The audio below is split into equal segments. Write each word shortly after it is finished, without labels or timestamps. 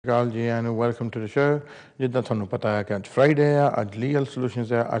अकाल जी and welcome to the show. जिद्दां तुहानूं पता है कि अज फ्राइडे है, अज लीगल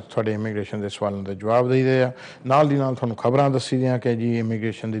सोल्यूशंस है, अज तुहाडे इमीग्रेशन के सवालों के जवाब देईदे आ। नाल दी नाल तुहानूं खबरां दस्सी दियां कि जी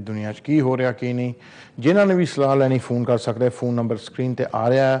इमीग्रेशन की दुनिया च की हो रहा की नहीं। जिन्हां ने भी सलाह लैनी फोन कर सकते, फोन नंबर स्क्रीन पर आ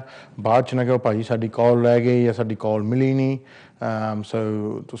रहा है। बाद च ना कहो भाई साडी कॉल रह गई या साडी कॉल मिली नहीं। सो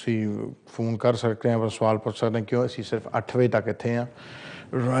तुसी फोन कर सकते हैं, सवाल पूछ सकते हैं, क्यों असीं सिर्फ 8 बजे तक इत्थे हैं।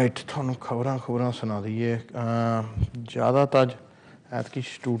 राइट, थानू खबरां सुना दईए। ज़्यादा तो अज ऐतकी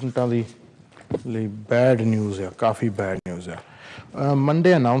स्टूडेंटां दी बैड न्यूज़ है, काफ़ी बैड न्यूज़ है।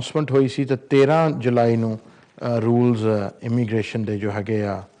 मंडे अनाउंसमेंट हुई सी तो 13 जुलाई नूं रूल्स इमीग्रेशन के जो है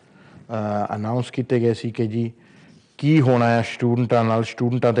अनाउंस किए गए सी कि जी की होना है स्टूडेंटां नाल।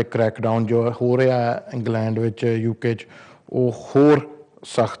 स्टूडेंटां ते क्रैकडाउन जो हो रहा है इंग्लैंड विच, यूके च, वो होर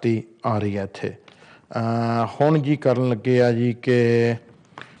सख्ती आ रही है इत्थे। हुण जी करन लगे आ जी कि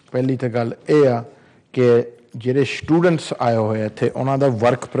पहली तो गल ये आ कि ਜਿਹੜੇ स्टूडेंट्स आए हुए इत्थे उन्हां दा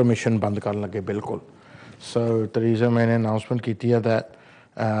वर्क परमिशन बंद कर लगे बिल्कुल। सो द रीज़न मैंने अनाउंसमेंट की है that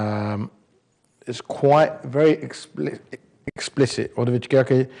is quite very explicit. ਉਹਦੇ ਵਿੱਚ ਕਿਹਾ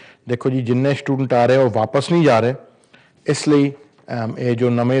कि देखो जी जिन्ने स्टूडेंट आ रहे वो वापस नहीं जा रहे, इसलिए ये जो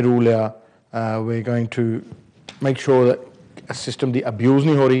नवे rule uh we going to make sure that system की अब्यूज़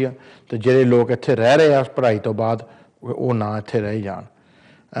नहीं हो रही है। तो ਜਿਹੜੇ लोग इत्थे रह रहे हैं पढ़ाई तो बाद वो ना इत्थे रह जान।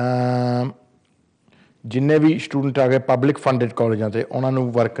 जिन्ने भी स्टूडेंट आ गए पब्लिक फंडिड कॉलेजों से उन्होंने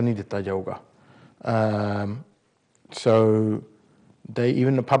वर्क नहीं दिता जाऊगा। सो they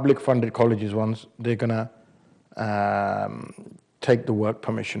even public फंडिड college once they गना take the work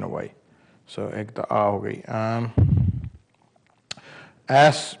permission away. सो एक तो आ हो गई।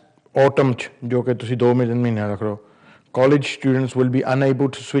 एस ऑटम जो कि तुसी 2 महीने रख लो, college students will be unable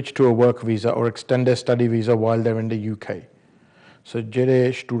to switch to a work visa और extended study visa while there in the UK. सो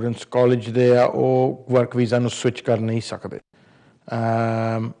ਜਿਹੜੇ स्टूडेंट्स कॉलेज ਦੇ ਆ ਉਹ वर्क वीज़ा ਨੂੰ स्विच कर नहीं सकते।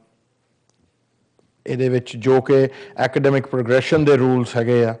 ਇਹਦੇ ਵਿੱਚ जो कि एकेडमिक प्रोग्रेशन ਦੇ रूल्स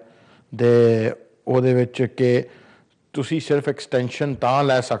ਹੈਗੇ ਆ ਦੇ ਉਹਦੇ ਵਿੱਚ कि ਤੁਸੀਂ सिर्फ एक्सटेंशन ਤਾਂ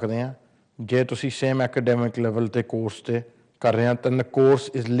ਲੈ ਸਕਦੇ ਆ ਜੇ ਤੁਸੀਂ सेम एकेडमिक लेवल ਤੇ कोर्स ਤੇ कर रहे हैं तो the course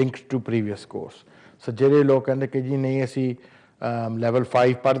is linked to previous course. सो ਜਿਹੜੇ लोग कहते कि जी नहीं ਅਸੀਂ लैवल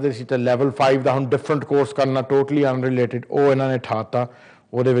 5 पढ़ते सी तो लैवल 5 का हम डिफरेंट कोर्स करना टोटली अनरिलेटिड, वो इन्होंने ठाता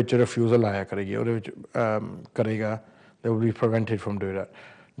वो रिफ्यूजल आया करेगी, वो करेगा they will be prevented from doing that.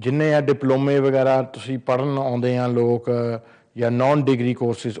 जिन्ने आ डिप्लोमे वगैरह तुसी पढ़न आउंदे आ लोग या नॉन डिग्री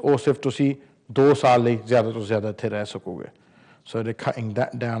कोर्सिस, वो सिर्फ तुसी 2 साल ਲਈ ज़्यादा तो ज़्यादा इत्थे रह सकोगे। सो दे cutting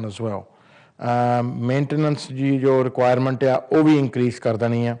that down as well. Maintenance जी जो रिक्वायरमेंट आ वो भी इंक्रीज कर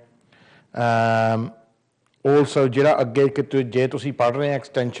देनी है। ऑलसो जो अगे कि जे तुसी पढ़ रहे हैं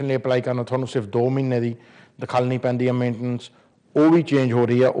एक्सटेंशन लिए अप्लाई करना थोड़ा सिर्फ 2 महीने की दिखानी पैंदी है मेनटेनेंस, वो भी चेंज हो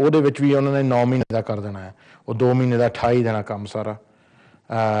रही है। वो भी उन्होंने 9 महीने का कर देना है, वो 2 महीने का 28 देना काम सारा।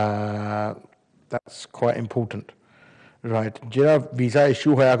 That's quite important. राइट, जो वीज़ा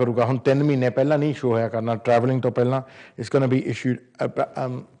इशू होया करूगा हम 3 महीने पहला नहीं इशू होया करना ट्रैवलिंग तो पहला। It's gonna be issued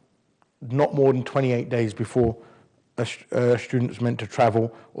not more than 28 days before a student is meant to travel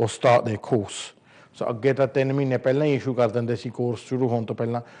or start their course. सो अगे तो 3 महीने पहला ही इशू कर देंगे कोर्स शुरू होने तो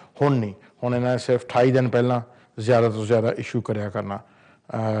पहला, हुण नहीं, हुण इन्होंने सिर्फ 28 दिन पहला ज़्यादा तो ज़्यादा इशू कराया करना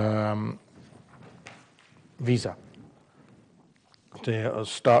वीज़ा। तो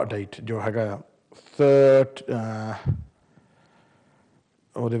स्टार्ट डेट जो है 3rd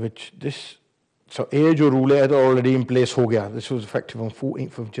दिस। सो ये जो रूल है तो ऑलरेडी इन प्लेस हो गया। This was effective on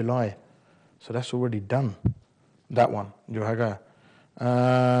 14th of July, so that's already done, that one जो है।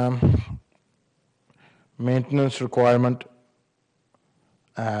 मेंटेनेंस रिक्वायरमेंट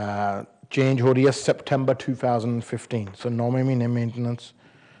चेंज हो रही है September 2015। सो 9 महीने मेंटेनेंस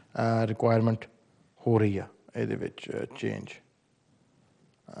रिक्वायरमेंट हो रही है ये change.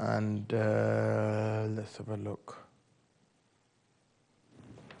 And let's have a look.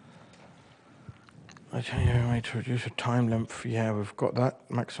 अच्छा, yeah, we introduce a time length. Yeah, we've got that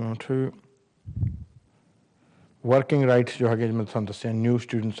maximum 2. Working rights जो है मैं तुहानूं दस्सिया, new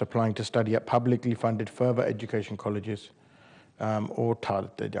students applying to study eight publicly फंडिड further education colleges वो ठा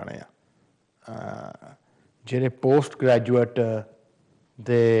दिते जाने आ। ਜਿਹੜੇ पोस्ट ग्रैजुएट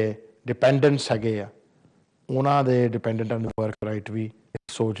ਦੇ डिपेंडेंट्स हैगे आ ਉਹਨਾਂ ਦੇ डिपेंडेंटां ਦੇ वर्क राइट भी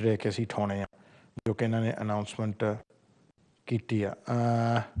सोच रहे कि ਅਸੀਂ ਠਾਉਣੇ ਆ, जो कि इन्होंने अनाउंसमेंट की आ।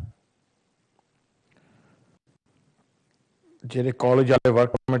 ਜਿਹੜੇ कॉलेज वाले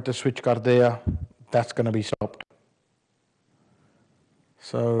वर्क परमिट ते स्विच करते आ, that's gonna be stopped.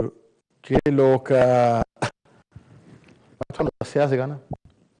 सो ਜਿਹੜੇ लोग ਤੁਹਾਨੂੰ ਦੱਸਿਆ ਸੀਗਾ ਨਾ,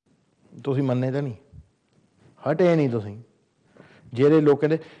 ਤੁਸੀਂ ਮੰਨੇ ਤਾਂ ਨਹੀਂ, ਹਟੇ ਨਹੀਂ ਤੁਸੀਂ। ਜਿਹੜੇ ਲੋਕ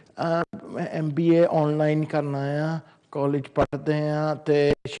ਕਹਿੰਦੇ मैं MBA ऑनलाइन करना आ, कॉलेज पढ़ते हैं तो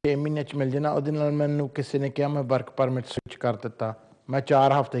 6 महीने मिल जाना ਉਹਦੇ ਨਾਲ ਮੈਨੂੰ ਕਿਸੇ ਨੇ ਕਿਹਾ मैं वर्क परमिट स्विच कर ਦਿੱਤਾ मैं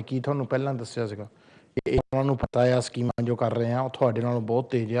 4 ਹਫ਼ਤੇ ਕੀ ਤੁਹਾਨੂੰ ਪਹਿਲਾਂ ਦੱਸਿਆ ਸੀਗਾ ਉਹਨਾਂ ਨੂੰ ਪਤਾ ਆ ਸਕੀਮਾਂ ਜੋ ਕਰ ਰਹੇ ਆ ਉਹ ਤੁਹਾਡੇ ਨਾਲੋਂ ਬਹੁਤ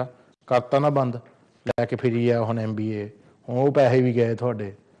ਤੇਜ਼ ਆ ਕਰਤਾ ਨਾ ਬੰਦ ਲੈ ਕੇ ਫਿਰੀ ਆ ਹੁਣ MBA ਹੁਣ ਉਹ ਪੈਸੇ ਵੀ ਗਏ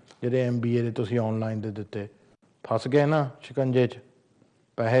ਤੁਹਾਡੇ ਜਿਹੜੇ MBA ਦੇ ਤੁਸੀਂ ਔਨਲਾਈਨ ਦੇ ਦਿੱਤੇ ਫਸ ਗਏ ਨਾ ਸ਼ਿਕੰਜੇ 'ਚ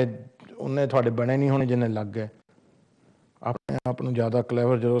ਪੈਸੇ ਉਹਨੇ ਤੁਹਾਡੇ ਬਣੇ ਨਹੀਂ ਹੋਣੇ ਜਿੰਨੇ ਲੱਗ ਗਏ ਆਪਣੇ ਆਪ ਨੂੰ ਜ਼ਿਆਦਾ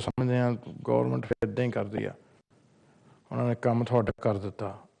ਕਲੈਵਰ ਜਦੋਂ ਸਮਝਦੇ ਆ ਗੌਰਮੈਂਟ ਫਿਰ ਇੱਦਾਂ ਹੀ ਕਰਦੀ ਆ ਉਹਨਾਂ ਨੇ ਕੰਮ ਤੁਹਾਡਾ ਕਰ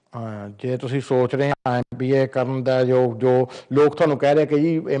ਦਿੱਤਾ ਹਾਂ ਜੇ ਤੁਸੀਂ ਸੋਚ ਰਹੇ ਆ MBA ਕਰਨ ਦਾ ਜੋ ਲੋਕ ਤੁਹਾਨੂੰ ਕਹਿ ਰਹੇ ਕਿ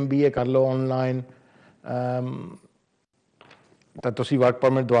ਜੀ MBA ਕਰ ਲਓ ਔਨਲਾਈਨ ਤਾਂ ਤੁਸੀਂ ਵਰਕ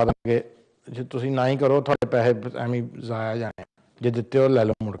ਪਰਮਿਟ ਦਵਾ ਦਾਂਗੇ ਜੇ ਤੁਸੀਂ ਨਾ ਹੀ ਕਰੋ ਤੁਹਾਡੇ ਪੈਸੇ ਐਵੇਂ ਜ਼ਾਇਆ ਜਾਣੇ ਜੇ ਦਿੱਤੇ ਉਹ ਲੈ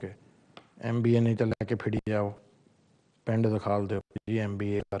ਲਓ ਮੁੜ ਕੇ MBA ਨਹੀਂ ਤਾਂ ਲੈ ਕੇ ਫਿੜੀ ਜਾਓ ਪਿੰਡ ਦਿਖਾਲ ਦਿਓ ਜੀ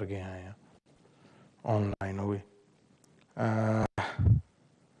MBA ਕਰਕੇ ਆਏ ਆ ਔਨਲਾਈਨ ਉਹ ਵੀ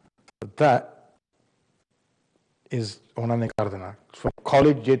that is ਉਹਨਾਂ ਨੇ ਕਰ ਦੇਣਾ for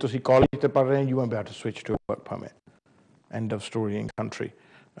college ਜੇ ਤੁਸੀਂ ਕਾਲਜ ਤੇ ਪੜ੍ਹ ਰਹੇ you won't be able to switch to a work permit end of story in country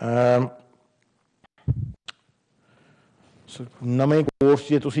so ਨਵੇਂ ਕੋਰਸ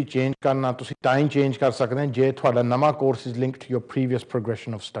ਜੇ ਤੁਸੀਂ ਚੇਂਜ ਕਰਨਾ ਤੁਸੀਂ ਟਾਈਮ ਚੇਂਜ ਕਰ ਸਕਦੇ ਜੇ ਤੁਹਾਡਾ ਨਵਾਂ course is linked to your previous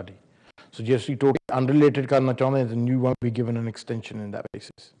progression of study so ਜੇ ਤੁਸੀਂ totally unrelated ਕਰਨਾ ਚਾਹੁੰਦੇ then you won't be given an extension in that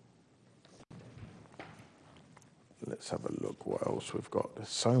basis let's have a look what else we've got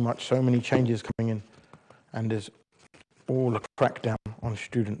there's so many changes coming in and there's all a crackdown on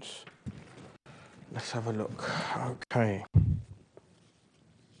students let's have a look okay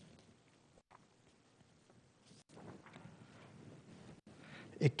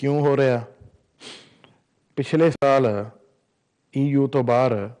ਇਹ ਕਿਉਂ ਹੋ ਰਿਹਾ ਪਿਛਲੇ ਸਾਲ EU ਤੋਂ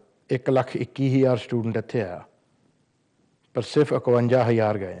ਬਾਹਰ 1,21,000 student ਇੱਥੇ ਆਇਆ ਪਰ ਸਿਰਫ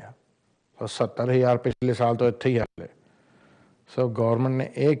 51,000 ਗਏ ਆ ਔਰ 70,000 ਪਿਛਲੇ ਸਾਲ ਤੋਂ ਇੱਥੇ ਹੀ ਹਾਲੇ ਸੋ ਗੌਰਮੈਂਟ ਨੇ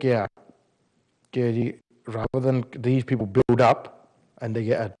ਇਹ ਕਿਹਾ ਕਿ ਜੀ rather than these people build up and they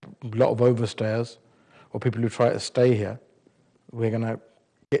get a lot of overstayers or people who try to stay here we're going to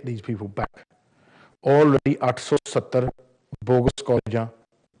get these people back already 870 bogus colleges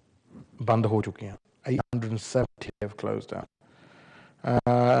ਬੰਦ ਹੋ ਚੁੱਕੀਆਂ 870 have closed down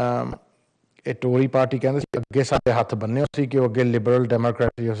ਇਹ Tory party ਕਹਿੰਦੇ ਸੀ ਅੱਗੇ ਸਾਡੇ ਹੱਥ ਬੰਨੇ ਸੀ ਕਿ ਉਹ ਅੱਗੇ ਲਿਬਰਲ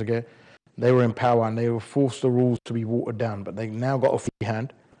ਡੈਮੋਕ੍ਰੈਟ ਹੋ ਸੀਗੇ they were in power and they were forced the rules to be watered down but they've now got a free hand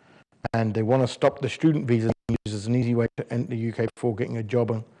and they want to stop the student visa use as an easy way to enter the UK before getting a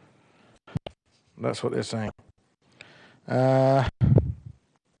job and that's what they're saying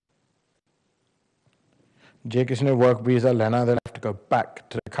ਜੇ ਕਿਸੇ ਨੇ work visa ਲੈਣਾ they'll have to go back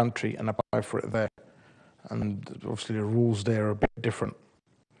to the country and apply for it there and obviously the rules there are a bit different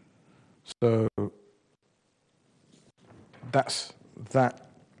so that's that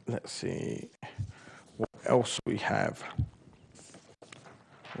let's see what else we have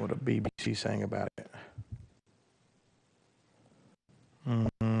what a BBC saying about it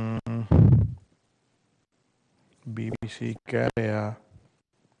BBC Korea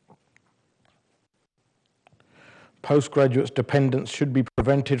postgraduates dependents should be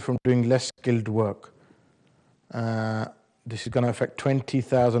prevented from doing less skilled work this is going to affect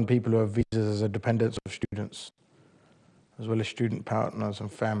 20,000 people who have visas as a dependents of students as well as student partners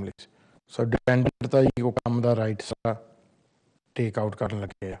and families so dependent ਦਾ ਹੀ ਉਹ ਕੰਮ ਦਾ right ਸਾਰਾ take out ਕਰਨ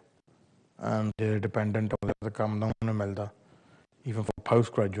ਲੱਗੇ ਆ and ਜਿਹੜੇ dependent ਉਹਦੇ ਦਾ ਕੰਮ ਦਾ ਉਹਨੂੰ ਮਿਲਦਾ even for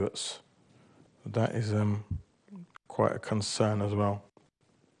postgraduates that is quite a concern as well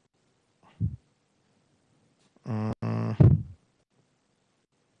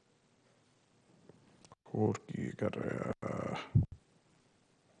ਹੋਰ ਕੀ ਕਰ ਰਿਹਾ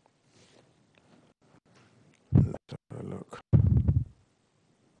let's have a look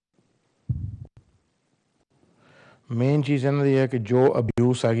main ਚੀਜ਼ ਇਹਨਾਂ ਦੀ ਹੈ ਕਿ ਜੋ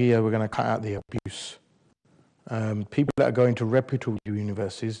abuse ਹੈਗੀ ਹੈ we're going to cut out the abuse people that are going to reputable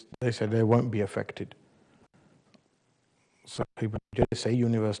universities they say they won't be affected so people ਜਿਹੜੇ ਸਹੀ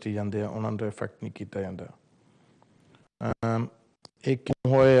ਯੂਨੀਵਰਸਿਟੀ ਜਾਂਦੇ ਆ ਉਹਨਾਂ ਦਾ ਇਫੈਕਟ ਨਹੀਂ ਕੀਤਾ ਜਾਂਦਾ ਇਹ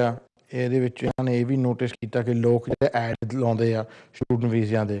ਕਿਉਂ ਹੋਇਆ ਇਹਦੇ ਵਿੱਚ ਇਹਨਾਂ ਨੇ ਇਹ ਵੀ ਨੋਟਿਸ ਕੀਤਾ ਕਿ ਲੋਕ ਜਿਹੜੇ ਐਡ ਲਾਉਂਦੇ ਆ ਸਟੂਡੈਂਟ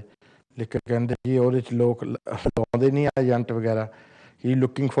ਵੀਜ਼ਿਆਂ ਦੇ ਲਿਖ ਕੇ ਕਹਿੰਦੇ ਜੀ ਉਹਦੇ 'ਚ ਲੋਕ ਲਾਉਂਦੇ ਨਹੀਂ ਏਜੰਟ ਵਗੈਰਾ ਹੀ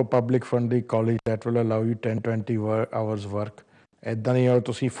looking for public funded college that will allow you 10-20 hours work ਇੱਦਾਂ ਦੀ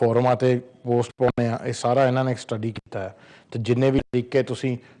ਤੁਸੀਂ ਫੋਰਮਾਂ 'ਤੇ ਪੋਸਟ ਪਾਉਂਦੇ ਆ ਇਹ ਸਾਰਾ ਇਹਨਾਂ ਨੇ ਸਟੱਡੀ ਕੀਤਾ ਹੈ ਅਤੇ ਜਿੰਨੇ ਵੀ ਤਰੀਕੇ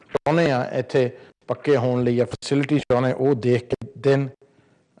ਤੁਸੀਂ ਚਾਹੁੰਦੇ ਆ ਇੱਥੇ ਪੱਕੇ ਹੋਣ ਲਈ ਜਾਂ ਫੈਸਿਲਿਟੀਜ਼ ਚਾਹੁੰਦੇ ਉਹ ਦੇਖ ਕੇ then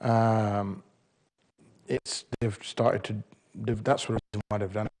they've started to that's the reason why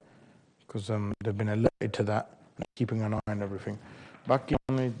they've done it because they've been alerted to that and keeping an eye on everything ਬਾਕੀ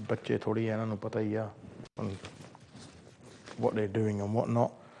ਬੱਚੇ ਥੋੜ੍ਹੀ ਇਹਨਾਂ ਨੂੰ ਪਤਾ ਹੀ ਆ what they're doing and what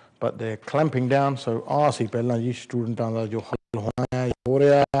not but they're clamping down so ਸੀ ਪਹਿਲਾਂ ਜੀ ਸਟੂਡੈਂਟਾਂ ਦਾ ਜੋ ਹੱਲ ਹੋਣਾ ਹੈ ਹੋ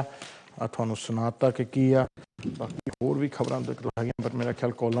ਰਿਹਾ ਤੁਹਾਨੂੰ ਸੁਣਾਤਾ ਕਿ ਕੀ ਆ। ਬਾਕੀ ਹੋਰ ਵੀ ਖਬਰਾਂ ਹੈਗੀਆਂ ਪਰ ਮੇਰਾ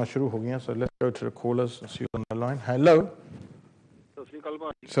ਖਿਆਲ ਕਾਲਾਂ ਸ਼ੁਰੂ ਹੋ ਗਈਆਂ। So let's go to the callers, C on the line. Hello, ਸਤਿ ਸ਼੍ਰੀ ਅਕਾਲ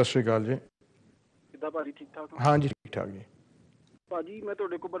ਭਾਜੀ। ਸਤਿ ਸ਼੍ਰੀ ਅਕਾਲ ਜੀ। ਕਿੱਦਾਂ ਭਾਜੀ, ਠੀਕ ਠਾਕ? ਹਾਂਜੀ ਠੀਕ ਠਾਕ ਜੀ। ਭਾਜੀ ਮੈਂ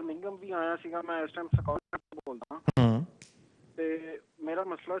ਤੁਹਾਡੇ ਕੋਲ ਬਰਮਿੰਘਮ ਵੀ ਆਇਆ ਸੀਗਾ, ਮੈਂ ਇਸ ਟਾਈਮ ਸਕਾਟਲੈਂਡ ਤੋਂ ਬੋਲਦਾ। ਤੇ ਮੇਰਾ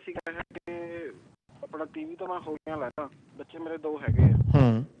ਮਸਲਾ ਸੀਗਾ ਕਿ ਆਪਣਾ ਟੀਵੀ ਤਾਂ ਮੈਂ ਹੋ ਗਿਆ ਲੈਦਾ, ਬੱਚੇ ਮੇਰੇ 2 ਹੈਗੇ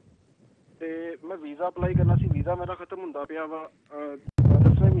ਆ। ਤੇ ਮੈਂ ਵੀਜ਼ਾ ਅਪਲਾਈ ਕਰਨਾ ਸੀ, ਵੀਜ਼ਾ ਮੇਰਾ ਖਤਮ ਹੁੰਦਾ ਪਿਆ ਵਾ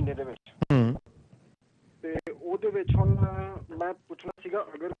 10ਵੇਂ ਮਹੀਨੇ ਦੇ ਵਿੱਚ। ਤੇ ਉਹਦੇ ਵਿੱਚ ਹੁਣ ਮੈਂ ਪੁੱਛਣਾ ਸੀਗਾ,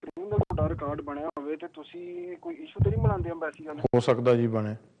 ਅਗਰ ਕ੍ਰਿਮੀਨਲ ਤੁਹਾਡਾ ਰਿਕਾਰਡ ਬਣਿਆ ਹੋਵੇ ਤੇ ਤੁਸੀਂ ਕੋਈ ਇਸ਼ੂ ਤਾਂ ਨਹੀਂ ਬਣਾਉਂਦੇ ਐਮਬੈਸੀ ਵਾਲੇ? ਹੋ ਸਕਦਾ ਜੀ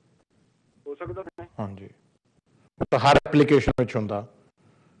ਬਣੇ, ਹੋ ਸਕਦਾ। ਹਾਂਜੀ, ਤਾਂ ਹਰ ਐਪਲੀਕੇਸ਼ਨ ਵਿੱਚ ਹੁੰਦਾ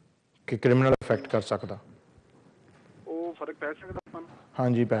ਕਿ ਕ੍ਰਿਮੀਨਲ ਇਫੈਕਟ ਕਰ ਸਕਦਾ। ਉਹ ਫਰਕ ਪੈ ਸਕਦਾ ਆਪਾਂ ਨੂੰ?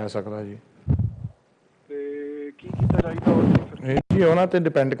 ਹਾਂਜੀ ਪੈ ਸਕਦਾ ਜੀ। ਤੇ ਕੀ ਕੀਤਾ ਚਾਹੀਦਾ ਉਹਦੇ ਲਈ ਫਿਰ? ਇਹ ਜੀ ਉਹਨਾਂ ਤੇ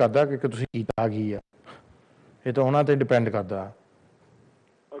ਡਿਪੈਂਡ ਕਰਦਾ ਕਿ ਤੁਸੀਂ ਕੀਤਾ ਕੀ ਆ, ਇਹ ਤਾਂ ਉਹਨਾਂ ਤੇ ਡਿਪੈਂਡ ਕਰਦਾ।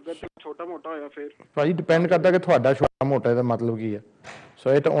 ਅਗਰ ਛੋਟਾ ਮੋਟਾ ਹੋਇਆ ਫਿਰ ਭਾਜੀ ਡਿਪੈਂਡ ਕਰਦਾ ਕਿ ਤੁਹਾਡਾ ਛੋਟਾ ਮੋਟਾ ਇਹਦਾ ਮਤਲਬ ਕੀ ਆ।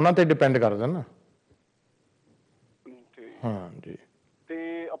 ਸੋ ਇਹ ਤਾਂ ਉਹਨਾਂ ਤੇ ਡਿਪੈਂਡ ਕਰਦਾ ਨਾ। ਹਾਂਜੀ।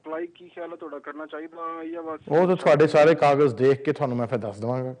 ਤੇ ਅਪਲਾਈ ਕੀ ਖਿਆਲ ਹੈ ਤੁਹਾਡਾ, ਕਰਨਾ ਚਾਹੀਦਾ ਜਾਂ ਬਸ? ਉਹ ਤਾਂ ਤੁਹਾਡੇ ਸਾਰੇ ਕਾਗਜ਼ ਦੇਖ ਕੇ ਤੁਹਾਨੂੰ ਮੈਂ ਫਿਰ ਦੱਸ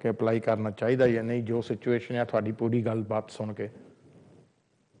ਦੇਵਾਂਗਾ ਕਿ ਅਪਲਾਈ ਕਰਨਾ ਚਾਹੀਦਾ ਜਾਂ ਨਹੀਂ, ਜੋ ਸਿਚੁਏਸ਼ਨ ਹੈ ਤੁਹਾਡੀ ਪੂਰੀ ਗੱਲਬਾਤ ਸੁਣ ਕੇ।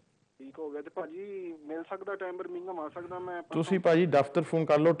 ਠੀਕ ਹੋ ਗਿਆ। ਤੇ ਭਾਜੀ ਮਿਲ ਸਕਦਾ ਟਾਈਮ, ਬਰਮਿੰਘਮ ਆ ਸਕਦਾ ਮੈਂ? ਤੁਸੀਂ ਭਾਜੀ ਦਫ਼ਤਰ ਫੋਨ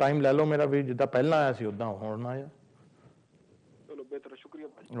ਕਰ ਲਓ, ਟਾਈਮ ਲੈ ਲਓ ਮੇਰਾ ਵੀ, ਜਿੱਦਾਂ ਪਹਿਲਾਂ ਆਇਆ ਸੀ ਉੱਦਾਂ ਹੁਣ ਆਇਆ। ਚਲੋ ਬਿਹਤਰ, ਸ਼ੁਕਰੀਆ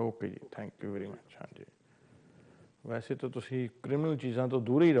ਭਾਜੀ। ਓਕੇ ਜੀ, ਥੈਂਕ ਯੂ ਵੈਰੀ ਮਚ। ਹਾਂਜੀ, ਵੈਸੇ ਤਾਂ ਤੁਸੀਂ ਕ੍ਰਿਮੀਨਲ ਚੀਜ਼ਾਂ ਤੋਂ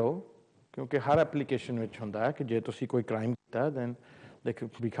ਦੂਰ ਹੀ ਰਹੋ, ਕਿਉਂਕਿ ਹਰ ਐਪਲੀਕੇਸ਼ਨ ਵਿੱਚ ਹੁੰਦਾ ਹੈ ਕਿ ਜੇ ਤੁਸੀਂ ਕੋਈ ਕ੍ਰਾਈਮ ਕੀਤਾ ਦੈਨ ਦੇ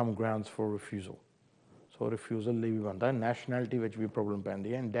become grounds for refusal. So refusal ਲਈ ਵੀ ਬਣਦਾ, ਨੈਸ਼ਨੈਲਿਟੀ ਵਿੱਚ ਵੀ ਪ੍ਰੋਬਲਮ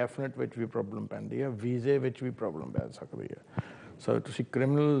ਪੈਂਦੀ ਹੈ, ਇੰਡੈਫੀਨਿਟ ਵਿੱਚ ਵੀ ਪ੍ਰੋਬਲਮ ਪੈਂਦੀ ਹੈ, ਵੀਜ਼ੇ ਵਿੱਚ ਵੀ ਪ੍ਰੋਬਲਮ ਪੈ ਸਕਦੀ ਹੈ। ਸੋ ਤੁਸੀਂ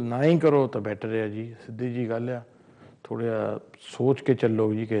ਕ੍ਰਿਮੀਨਲ ਨਾ ਹੀ ਕਰੋ ਤਾਂ ਬੈਟਰ ਹੈ ਜੀ, ਸਿੱਧੀ ਜੀ ਗੱਲ ਆ। ਥੋੜ੍ਹਾ ਸੋਚ ਕੇ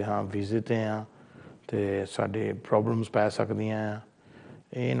ਚੱਲੋ ਜੀ ਕਿ ਹਾਂ ਵੀਜ਼ੇ 'ਤੇ ਆ ਅਤੇ ਸਾਡੇ ਪ੍ਰੋਬਲਮਸ ਪੈ ਸਕਦੀਆਂ ਆ।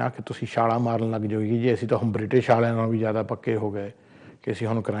 ਇਹ ਨਾ ਕਿ ਤੁਸੀਂ ਛਾਲਾਂ ਮਾਰਨ ਲੱਗ ਜਾਓਗੀ ਜੀ ਅਸੀਂ ਤਾਂ ਹੁਣ ਬ੍ਰਿਟਿਸ਼ ਵਾਲਿਆਂ ਨਾਲੋਂ ਵੀ ਜ਼ਿਆਦਾ ਪੱਕੇ ਹੋ ਗਏ ਕਿ ਅਸੀਂ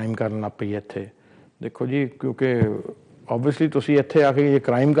ਹੁਣ ਕ੍ਰਾਈਮ ਕਰਨ ਲੱਗ ਪਈਏ ਇੱਥੇ। ਦੇਖੋ ਜੀ, ਕਿਉਂਕਿ ਓਬਵੀਅਸਲੀ ਤੁਸੀਂ ਇੱਥੇ ਆ ਕੇ ਜੇ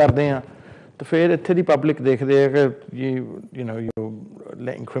ਕ੍ਰਾਈਮ ਕਰਦੇ ਆ ਤਾਂ ਫਿਰ ਇੱਥੇ ਦੀ ਪਬਲਿਕ ਦੇਖਦੇ ਆ ਕਿ ਜੀ you know you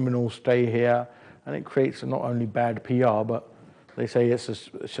letting criminals stay here, and it creates not only bad PR but they say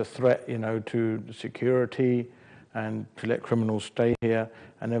it's a threat, you know, to security and to let criminals stay here,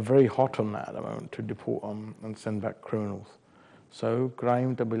 and they're very hot on that at the moment to deport them and send back criminals. So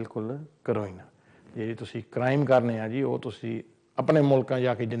crime ਤਾਂ ਬਿਲਕੁਲ ਕਰੋ ਹੀ ਨਾ। ਜੇ ਤੁਸੀਂ crime ਕਰਨੇ ਆ ਜੀ ਉਹ ਤੁਸੀਂ ਆਪਣੇ ਮੁਲਕਾਂ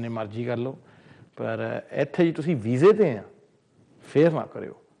ਜਾ ਕੇ ਜਿੰਨੇ ਮਰਜ਼ੀ ਕਰ ਲਓ, ਪਰ ਇੱਥੇ ਜੀ ਤੁਸੀਂ ਵੀਜ਼ੇ 'ਤੇ ਆ ਫੇਰ ਨਾ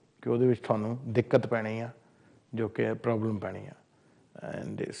ਕਰਿਓ ਕਿ ਉਹਦੇ ਵਿੱਚ ਤੁਹਾਨੂੰ ਦਿੱਕਤ ਪੈਣੀ ਆ, ਜੋ ਕਿ ਪ੍ਰੋਬਲਮ ਪੈਣੀ ਆ।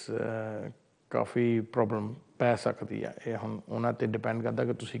 ਐਂਡ ਇਸ ਕਾਫੀ ਪ੍ਰੋਬਲਮ ਪੈ ਸਕਦੀ ਆ। ਇਹ ਹੁਣ ਉਹਨਾਂ 'ਤੇ ਡਿਪੈਂਡ ਕਰਦਾ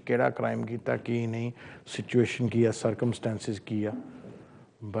ਕਿ ਤੁਸੀਂ ਕਿਹੜਾ ਕ੍ਰਾਈਮ ਕੀਤਾ, ਕੀ ਨਹੀਂ, ਸਿਚੁਏਸ਼ਨ ਕੀ ਆ, ਸਰਕਮਸਟੈਂਸਿਸ ਕੀ ਆ।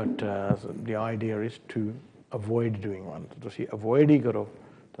 But the idea is to avoid doing one. ਤੁਸੀਂ ਅਵੋਇਡ ਹੀ ਕਰੋ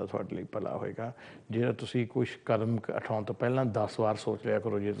ਤਾਂ ਤੁਹਾਡੇ ਲਈ ਭਲਾ ਹੋਏਗਾ। ਜਿਹੜਾ ਤੁਸੀਂ ਕੁਛ ਕਦਮ ਉਠਾਉਣ ਤੋਂ ਪਹਿਲਾਂ 10 ਵਾਰ ਸੋਚ ਲਿਆ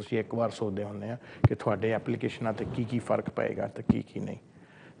ਕਰੋ। ਜੇ ਤੁਸੀਂ ਇੱਕ ਵਾਰ ਸੋਚਦੇ ਹੁੰਦੇ ਆ ਕਿ ਤੁਹਾਡੇ ਐਪਲੀਕੇਸ਼ਨਾਂ 'ਤੇ ਕੀ ਫ਼ਰਕ ਪਏਗਾ ਅਤੇ ਕੀ ਨਹੀਂ,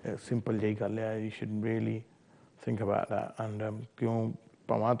 ਸਿੰਪਲ ਜਿਹੀ ਗੱਲ ਆ। You should really think about that. And ਕਿਉਂ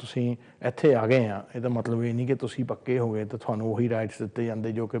ਭਾਵੇਂ ਤੁਸੀਂ ਇੱਥੇ ਆ ਗਏ ਆ, ਇਹਦਾ ਮਤਲਬ ਇਹ ਨਹੀਂ ਕਿ ਤੁਸੀਂ ਪੱਕੇ ਹੋ ਗਏ ਤਾਂ ਤੁਹਾਨੂੰ ਉਹੀ ਰਾਈਟਸ ਦਿੱਤੇ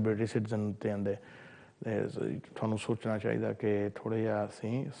ਜਾਂਦੇ ਜੋ ਕਿ ਬ੍ਰਿਟਿਸ਼ ਸਿਟੀਜ਼ਨ ਦਿੱਤੇ ਜਾਂਦੇ। ਤੁਹਾਨੂੰ ਸੋਚਣਾ ਚਾਹੀਦਾ ਕਿ ਥੋੜ੍ਹਾ ਜਿਹਾ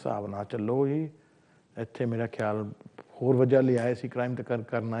ਅਸੀਂ ਹਿਸਾਬ ਨਾਲ ਚੱਲੋ ਜੀ। ਇੱਥੇ ਮੇਰਾ ਖਿਆਲ ਹੋਰ ਵਜ੍ਹਾ ਲਈ ਆਏ ਸੀ, ਕ੍ਰਾਈਮ ਤਾਂ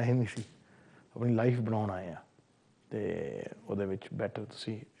ਕਰਨਾ ਇਹ ਨਹੀਂ ਸੀ, ਆਪਣੀ ਲਾਈਫ ਬਣਾਉਣ ਆਏ ਆ ਅਤੇ ਉਹਦੇ ਵਿੱਚ ਬੈਟਰ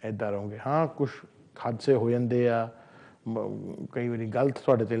ਤੁਸੀਂ ਇੱਦਾਂ ਰਹੋਗੇ। ਹਾਂ ਕੁਛ ਹਾਦਸੇ ਹੋ ਜਾਂਦੇ ਆ, ਕਈ ਵਾਰੀ ਗਲਤ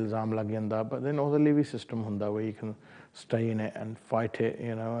ਤੁਹਾਡੇ 'ਤੇ ਇਲਜ਼ਾਮ ਲੱਗ ਜਾਂਦਾ, ਬਟ ਦੈਨ ਉਹਦੇ ਲਈ ਵੀ ਸਿਸਟਮ ਹੁੰਦਾ ਵਾ, you can stay in and fight it,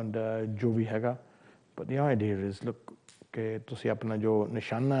 you know, and ਜੋ ਵੀ ਹੈਗਾ। But the idea is look ਕਿ ਤੁਸੀਂ ਆਪਣਾ ਜੋ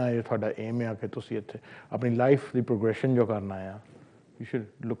ਨਿਸ਼ਾਨਾ ਹੈ, ਤੁਹਾਡਾ ਏਮ ਆ ਕਿ ਤੁਸੀਂ ਇੱਥੇ ਆਪਣੀ ਲਾਈਫ ਦੀ ਪ੍ਰੋਗਰੈਸ਼ਨ ਜੋ ਕਰਨਾ ਆ, you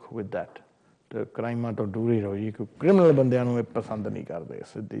should look with that. ਅਤੇ ਕ੍ਰਾਈਮਾਂ ਤੋਂ ਦੂਰ ਹੀ ਰਹੋ ਜੀ, ਕਿਉਂਕਿ ਕ੍ਰਿਮੀਨਲ ਬੰਦਿਆਂ ਨੂੰ ਇਹ ਪਸੰਦ ਨਹੀਂ ਕਰਦੇ,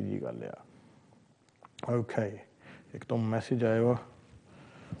 ਸਿੱਧੀ ਜਿਹੀ ਗੱਲ ਆ। ਓਕੇ, ਇੱਕ ਤੋਂ ਮੈਸੇਜ ਆਇਆ ਵਾ,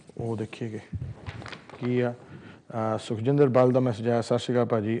 ਉਹ ਦੇਖੀਏ ਕੀ ਆ। ਸੁਖਜਿੰਦਰ ਬਲ ਦਾ ਮੈਸੇਜ ਆਇਆ। ਸਤਿ ਸ਼੍ਰੀ ਅਕਾਲ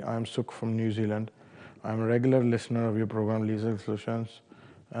ਭਾਜੀ, ਆਈ ਐਮ ਸੁਖ from New Zealand. I am regular listener of your programme legal solutions.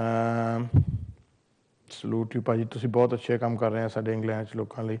 Salute you ਭਾਜੀ, ਤੁਸੀਂ ਬਹੁਤ ਅੱਛੇ ਕੰਮ ਕਰ ਰਹੇ ਆ ਸਾਡੇ ਇੰਗਲੈਂਡ 'ਚ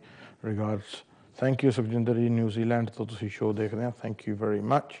ਲੋਕਾਂ ਲਈ। ਰਿਗਾਰਡਸ। ਥੈਂਕ ਯੂ ਸੁਖਜਿੰਦਰ ਜੀ, ਨਿਊਜ਼ੀਲੈਂਡ ਤੋਂ ਤੁਸੀਂ ਸ਼ੋਅ ਦੇਖ ਰਹੇ ਆ, thank you very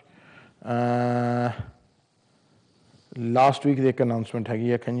much. Last week ਦੀ ਇੱਕ ਅਨਾਊਂਸਮੈਂਟ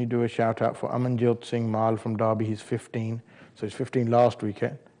ਹੈਗੀ ਹੈ, can you do a shout out for Amanjot Singh mall from ਡਾਰਬੀ, he is 15, so he's 15 last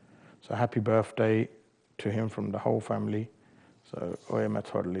weekend, so happy birthday to him from the whole family. So ਉਹ ਮੈਂ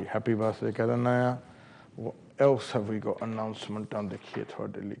ਤੁਹਾਡੇ ਲਈ happy birthday ਕਹਿ ਦਿੰਦਾ ਆ। What else have we got announcement? ਦੇਖੀਏ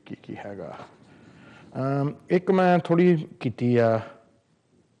ਤੁਹਾਡੇ ਲਈ ਕੀ ਕੀ ਹੈਗਾ। ਇੱਕ ਮੈਂ ਥੋੜ੍ਹੀ ਕੀਤੀ ਆ,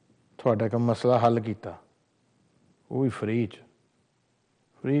 ਤੁਹਾਡਾ ਇੱਕ ਮਸਲਾ ਹੱਲ ਕੀਤਾ, ਉਹ ਵੀ ਫਰੀ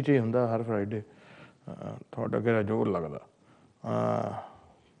 'ਚ ਹੀ ਹੁੰਦਾ ਹਰ ਫਰਾਈਡੇ। ਤੁਹਾਡਾ ਕਿਹੜਾ ਜ਼ੋਰ ਲੱਗਦਾ,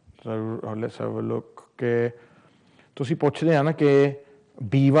 ਜ਼ਰੂਰ ਲੈਟਸ ਹੈਵ ਅ ਲੁੱਕ ਕਿ ਤੁਸੀਂ ਪੁੱਛਦੇ ਆ ਨਾ ਕਿ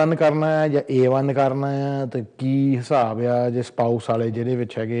B1 ਕਰਨਾ ਹੈ ਜਾਂ A1 ਕਰਨਾ ਆ ਅਤੇ ਕੀ ਹਿਸਾਬ ਆ ਜੇ ਸਪਾਊਸ ਵਾਲੇ ਜਿਹਦੇ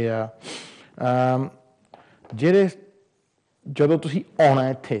ਵਿੱਚ ਹੈਗੇ ਆ ਜਿਹੜੇ ਜਦੋਂ ਤੁਸੀਂ ਆਉਣਾ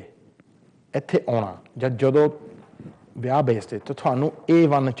ਇੱਥੇ ਆਉਣਾ ਜਾਂ ਜਦੋਂ ਵਿਆਹ ਬੇਸ 'ਤੇ ਤਾਂ ਤੁਹਾਨੂੰ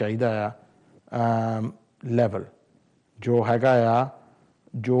A1 ਚਾਹੀਦਾ ਆ ਲੈਵਲ ਜੋ ਹੈਗਾ ਆ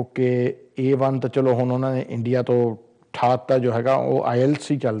ਜੋ ਕਿ A1 ਤਾਂ ਚਲੋ ਹੁਣ ਉਹਨਾਂ ਨੇ ਇੰਡੀਆ ਤੋਂ ਠਾਤਾ ਜੋ ਹੈਗਾ ਉਹ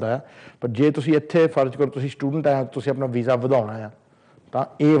IELTS ਹੀ ਚੱਲਦਾ ਆ ਪਰ ਜੇ ਤੁਸੀਂ ਇੱਥੇ ਫਰਜ਼ ਕਰੋ ਤੁਸੀਂ ਸਟੂਡੈਂਟ ਆ ਤੁਸੀਂ ਆਪਣਾ ਵੀਜ਼ਾ ਵਧਾਉਣਾ ਆ ਤਾਂ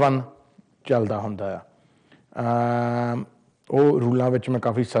A1 ਚੱਲਦਾ ਹੁੰਦਾ ਆ ਉਹ ਰੂਲਾਂ ਵਿੱਚ ਮੈਂ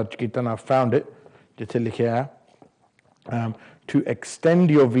ਕਾਫੀ ਸਰਚ ਕੀਤਾ ਨਾ ਫਾਊਂਡ ਇਟ ਜਿੱਥੇ ਲਿਖਿਆ ਹੈ to extend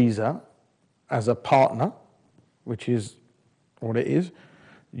your visa as a partner, which is what it is,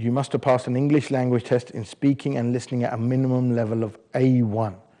 you must have passed an English language test in speaking and listening at a minimum level of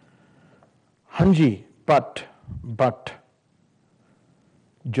A1. Hanji, but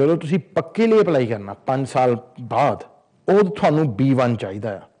ਜਦੋਂ ਤੁਸੀਂ ਪੱਕੇ ਲਈ apply ਕਰਨਾ 5 ਸਾਲ ਬਾਅਦ ਉਹ ਤੁਹਾਨੂੰ B1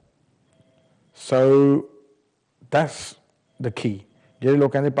 ਚਾਹੀਦਾ ਆ ਸੋ ਦੈਟਸ ਦ ਕੀ ਜਿਹੜੇ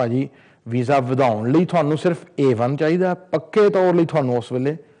ਲੋਕ ਕਹਿੰਦੇ ਭਾਜੀ ਵੀਜ਼ਾ ਵਧਾਉਣ ਲਈ ਤੁਹਾਨੂੰ ਸਿਰਫ A1 ਚਾਹੀਦਾ ਪੱਕੇ ਤੌਰ ਲਈ ਤੁਹਾਨੂੰ ਉਸ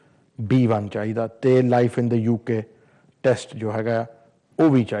ਵੇਲੇ B1 ਚਾਹੀਦਾ ਅਤੇ life in the UK test ਜੋ ਹੈਗਾ ਉਹ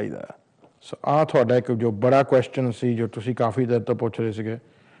ਵੀ ਚਾਹੀਦਾ ਸੋ ਆਹ ਤੁਹਾਡਾ ਇੱਕ ਜੋ ਬੜਾ ਕੁਐਸਚਨ ਸੀ ਜੋ ਤੁਸੀਂ ਕਾਫੀ ਦੇਰ ਤੋਂ ਪੁੱਛ ਰਹੇ ਸੀਗੇ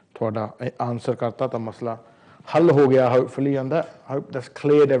ਤੁਹਾਡਾ ਆਨਸਰ ਕਰਤਾ ਤਾਂ ਮਸਲਾ ਹੱਲ ਹੋ ਗਿਆ hopefully on that. Hope that's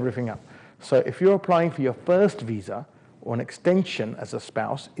cleared everything up. So if you're applying for your first visa or an extension as a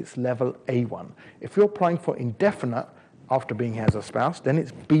spouse, it's level A1. If you're applying for indefinite after being here as a spouse, then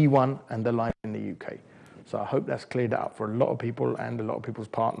it's B1 and the life in the UK. So I hope that's cleared up for a lot of people and a lot of people's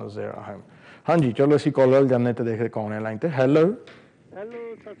partners there at home. ਹਾਂਜੀ ਚਲੋ ਅਸੀਂ ਕਾਲ ਵੱਲ ਜਾਂਦੇ ਤੇ ਦੇਖਦੇ ਕੌਣ ਹੈ line ਤੇ ਹੈਲੋ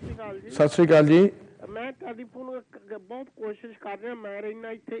ਸਤਿ ਸ਼੍ਰੀ ਅਕਾਲ ਜੀ ਸਤਿ ਸ਼੍ਰੀ ਅਕਾਲ ਜੀ ਮੈਂ ਤੁਹਾਡੀ ਫੋਨ ਬਹੁਤ ਕੋਸ਼ਿਸ਼ ਕਰ ਰਿਹਾ ਮੈਂ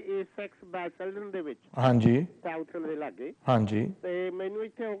ਰਹਿਣਾ ਇੱਥੇ ਏਸੈਕਸ ਬੈਸਲਡਨ ਦੇ ਵਿੱਚ ਹਾਂਜੀ ਸਾਊਥਨ ਦੇ ਲਾਗੇ ਹਾਂਜੀ ਤੇ ਮੈਨੂੰ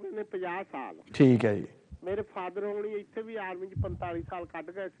ਇੱਥੇ ਹੋ ਗਏ ਨੇ 50 ਸਾਲ ਠੀਕ ਹੈ ਜੀ ਮੇਰੇ ਫਾਦਰ ਹੋਣੀ ਇੱਥੇ ਵੀ ਆਰਮੀ 'ਚ 45 ਸਾਲ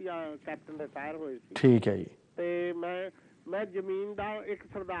ਕੱਢ ਗਏ ਸੀ ਕੈਪਟਨ ਰਿਟਾਇਰ ਹੋਏ ਸੀ ਠੀਕ ਹੈ ਜੀ ਤੇ ਮੈਂ ਜ਼ਮੀਨ ਦਾ ਇੱਕ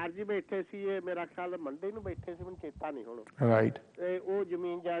ਸਰਦਾਰ ਜੀ ਬੈਠੇ ਸੀ ਇਹ ਮੇਰਾ ਖਿਆਲ ਮੰਡੇ ਨੂੰ ਬੈਠੇ ਸੀ ਮੈਨੂੰ ਚੇਤਾ ਨਹੀਂ ਹੁਣ ਰਾਈਟ ਤੇ ਉਹ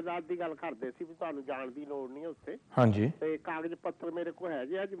ਜ਼ਮੀਨ ਜਾਇਦਾਦ ਦੀ ਗੱਲ ਕਰਦੇ ਸੀ ਵੀ ਤੁਹਾਨੂੰ ਜਾਣ ਦੀ ਲੋੜ ਨਹੀਂ ਉੱਥੇ ਹਾਂਜੀ ਤੇ ਕਾਗਜ਼ ਪੱਤਰ ਮੇਰੇ ਕੋਲ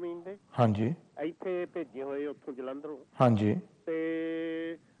ਹੈਗੇ ਆ ਜ਼ਮੀਨ ਦੇ ਹਾਂਜੀ ਇੱਥੇ ਭੇਜੇ ਹੋਏ ਉੱਥੋਂ ਜਲੰਧਰੋਂ ਹਾਂਜੀ ਤੇ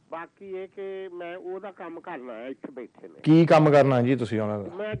ਬਾਕੀ ਇਹ ਕਿ ਮੈਂ ਉਹਦਾ ਕੰਮ ਕਰਨਾ ਹੈ ਇੱਥੇ ਬੈਠੇ ਨੇ ਕੀ ਕੰਮ ਕਰਨਾ ਜੀ ਤੁਸੀਂ ਉਹਨਾਂ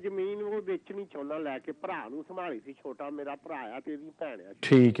ਦਾ ਮੈਂ ਜ਼ਮੀਨ ਉਹ ਵੇਚਣੀ ਚਾਹੁੰਦਾ ਲੈ ਕੇ ਭਰਾ ਨੂੰ ਸੰਭਾਲੀ ਸੀ ਛੋਟਾ ਮੇਰਾ ਭਰਾ ਆ ਤੇ ਇਹਦੀ ਭੈਣ ਆ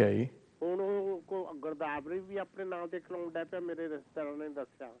ਠੀਕ ਹੈ ਜੀ ਹੁਣ ਉਹ ਗਰਦਾਵਰੀ ਵੀ ਆਪਣੇ ਨਾਂ ਤੇ ਕਰਾਉਣ ਡਿਆ ਪਿਆ ਮੇਰੇ ਰਿਸ਼ਤੇਦਾਰਾਂ ਨੇ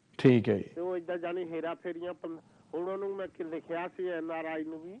ਦੱਸਿਆ ਠੀਕ ਹੈ ਜੀ ਤੇ ਉਹ ਏਦਾਂ ਜਾਣੀ ਹੇਰਾ ਫੇਰੀਆਂ ਹੁਣ ਉਹਨੂੰ ਮੈਂ ਲਿਖਿਆ ਸੀ NRI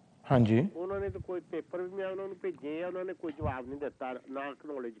ਨੂੰ ਵੀ ਹਾਂਜੀ ਉਹਨਾਂ ਨੇ ਤਾਂ ਕੋਈ ਪੇਪਰ ਵੀ ਮੈਂ ਉਹਨਾਂ ਨੂੰ ਭੇਜੇ ਆ ਉਹਨਾਂ ਨੇ ਕੋਈ ਜਵਾਬ ਨਹੀਂ ਦਿੱਤਾ ਨਾ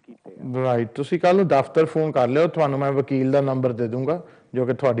ਐਕਨੋਲੇਜ ਕੀਤੇ ਰਾਈਟ ਤੁਸੀਂ ਕੱਲ ਨੂੰ ਦਫ਼ਤਰ ਫੋਨ ਕਰ ਲਿਓ ਤੁਹਾਨੂੰ ਮੈਂ ਵਕੀਲ ਦਾ ਨੰਬਰ ਦੇ ਦੂੰਗਾ ਜੋ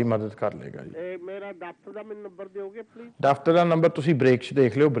ਕਿ ਤੁਹਾਡੀ ਮਦਦ ਕਰ ਲਏਗਾ ਜੀ ਇਹ ਮੇਰਾ ਦਫ਼ਤਰ ਦਾ ਮੈਨੂੰ ਨੰਬਰ ਦਿਓਗੇ ਪਲੀਜ਼ ਦਫ਼ਤਰ ਦਾ ਨੰਬਰ ਤੁਸੀਂ ਬ੍ਰੇਕ 'ਚ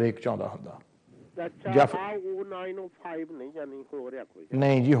ਦੇਖ ਲਿਓ ਬ੍ਰੇਕ 'ਚ ਆਉਂਦਾ ਹੁੰਦਾ ਅੱਛਾ ਉਹ 905 ਨਹੀਂ ਜਾਨੀ ਹੋ ਰਿਹਾ ਕੋਈ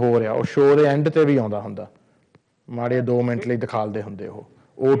ਨਹੀਂ ਜੀ ਹੋ ਰਿਹਾ ਉਹ ਸ਼ੋਅ ਦੇ ਐਂਡ ਤੇ ਵੀ ਆਉਂਦਾ ਹੁੰਦਾ ਮਾੜੇ 2 ਮਿੰਟ ਲਈ ਦਿਖਾਲਦੇ ਹੁੰਦੇ ਉਹ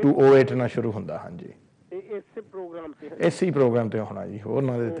O208 ਨਾਲ ਸ਼ੁਰੂ ਹੁੰਦਾ ਹਾਂਜੀ ਇਸੇ ਪ੍ਰੋਗਰਾਮ ਤੇ ਹੋਣਾ ਜੀ ਹੋਰ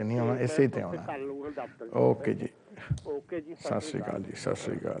ਨਾ ਦੇ ਤੇ ਨਹੀਂ ਆਉਣਾ ਇਸੇ ਤੇ ਆਉਣਾ ਓਕੇ ਜੀ ਸਤਿ ਸ਼੍ਰੀ ਅਕਾਲ ਜੀ ਸਤਿ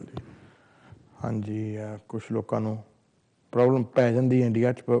ਸ਼੍ਰੀ ਅਕਾਲ ਜੀ ਹਾਂਜੀ ਕੁਛ ਲੋਕਾਂ ਨੂੰ ਪ੍ਰੋਬਲਮ ਪੈ ਜਾਂਦੀ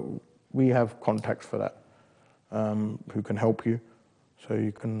ਇੰਡੀਆ 'ਚ but we have contacts for that who can help you so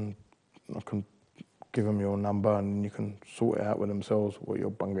you can give them your number and you can sort it out with themselves what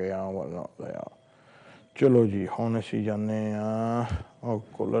your ਪੰਗੇ ਆ what not they are ਚਲੋ ਜੀ ਹੁਣ ਅਸੀਂ ਜਾਂਦੇ ਹਾਂ ਉਹ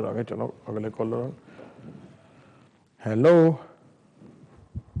collar ਆ ਗਏ ਚਲੋ ਅਗਲੇ ਕਾਲਰ ਹੈਲੋ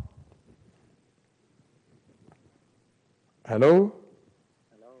ਹੈਲੋ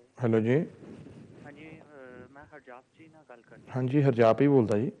ਹੈਲੋ ਜੀ ਹਾਂਜੀ ਮੈਂ ਹਰਜਾਪ ਜੀ ਨਾਲ ਗੱਲ ਕਰਦਾ ਹਾਂਜੀ ਹਰਜਾਪ ਹੀ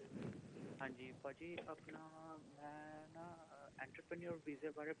ਬੋਲਦਾ ਜੀ ਹਾਂਜੀ ਭਾਜੀ ਆਪਣਾ ਮੈਂ ਨਾ ਐਂਟਰਪ੍ਰੈਨਿਓਰ ਵੀਜ਼ੇ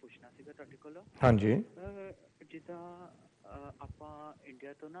ਬਾਰੇ ਪੁੱਛਣਾ ਸੀਗਾ ਤੁਹਾਡੇ ਕੋਲੋਂ ਹਾਂਜੀ ਜਿੱਦਾਂ ਆਪਾਂ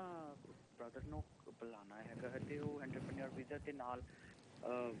ਇੰਡੀਆ ਤੋਂ ਨਾ ਬ੍ਰਦਰ ਨੂੰ ਬੁਲਾਉਣਾ ਹੈਗਾ ਅਤੇ ਉਹ ਐਂਟਰਪ੍ਰੈਨਿਓਰ ਵੀਜ਼ਾ ਦੇ ਨਾਲ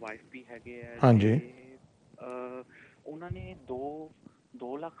ਵਾਈਫ ਵੀ ਹੈਗੇ ਆ ਹਾਂਜੀ ਉਹਨਾਂ ਨੇ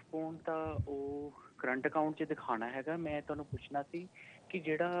 2 ਲੱਖ ਪਾਉਂਡ ਤਾਂ ਉਹ ਕਰੰਟ ਅਕਾਊਂਟ 'ਚ ਦਿਖਾਉਣਾ ਹੈਗਾ ਮੈਂ ਤੁਹਾਨੂੰ ਪੁੱਛਣਾ ਸੀ ਕਿ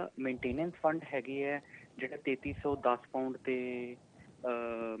ਜਿਹੜਾ ਮੇਨਟੇਨੈਂਸ ਫੰਡ ਹੈਗੇ ਹੈ ਜਿਹੜਾ 3310 ਪਾਉਂਡ ਤੇ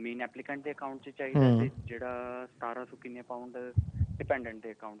ਮੇਨ ਐਪਲੀਕੈਂਟ ਦੇ ਅਕਾਊਂਟ 'ਚ ਚਾਹੀਦਾ ਤੇ ਜਿਹੜਾ 1700 ਕਿੰਨੇ ਪਾਉਂਡ ਡਿਪੈਂਡੈਂਟ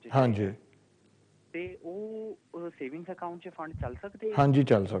ਦੇ ਅਕਾਊਂਟ 'ਚ ਚਾਹੀਦਾ ਤੇ ਉਹ ਸੇਵਿੰਗਸ ਅਕਾਊਂਟ 'ਚ ਫੰਡ ਚੱਲ ਸਕਦੇ ਹਾਂਜੀ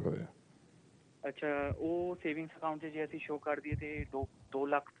ਚੱਲ ਸਕਦੇ ਅੱਛਾ ਉਹ ਸੇਵਿੰਗਸ ਅਕਾਊਂਟ 'ਚ ਜੇ ਅਸੀਂ ਸ਼ੋਅ ਕਰ ਦਈਏ ਤੇ 2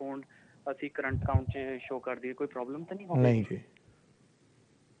 ਲੱਖ ਪਾਉਂਡ ਅਸੀਂ ਕਰੰਟ ਅਕਾਊਂਟ 'ਚ ਸ਼ੋਅ ਕਰ ਦਈਏ ਕੋਈ ਪ੍ਰੋਬਲਮ ਤਾਂ ਨਹੀਂ ਹੋਵੇਗੀ ਨਹੀਂ ਜੀ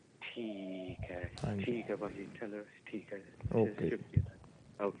ਠੀਕ ਹੈ ਭਾਜੀ ਚਲੋ ਠੀਕ ਹੈ okay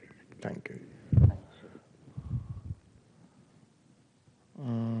okay thank you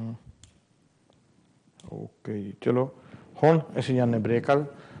okay ਜੀ ਚਲੋ ਹੁਣ ਅਸੀਂ ਜਾਂਦੇ ਬ੍ਰੇਕ ਵੱਲ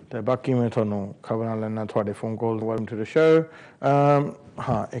तो बाकी मैं थोनों खबरां लेना थोड़े phone calls. Welcome to the show.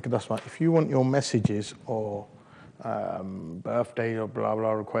 हाँ एक दसवां. If you want your messages or birthday or blah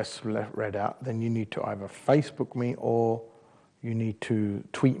blah requests read out, then you need to either Facebook me or you need to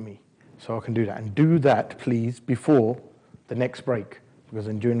tweet me, so I can do that. And do that, please, before the next break, because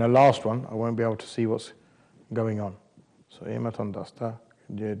then during the last one, I won't be able to see what's going on. So ये मैं थोड़ा दस्ता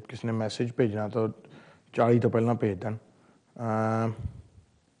जे किसने message भेजना तो 40 तो पहला भेज दें.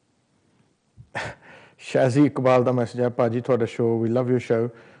 शाजी इकबाल का मैसेज है भाजी थोड़ा show we love your show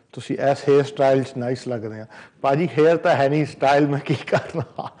तुसी ऐस हेयर स्टाइल नाइस लगते हैं भाजी हेयर तो है नहीं स्टाइल में की करना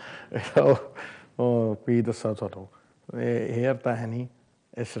की दसा थोड़ा हेयर तो है नहीं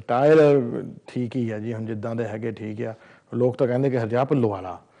स्टाइल ठीक ही है जी हम जिदा दे है ठीक है लोग तो कहते कि हरजाप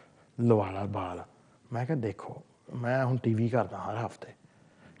लवाला बाल मैं क्या देखो मैं हूँ टीवी करदा हर हफ्ते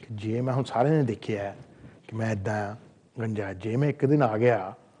कि जे मैं हूँ सारे ने देखिया है कि मैं इदा गंजा जे मैं एक दिन आ गया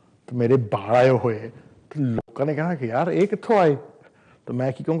तो मेरे बाल आए हुए तो लोगों ने कहना कि यार ये कित्थों आए तो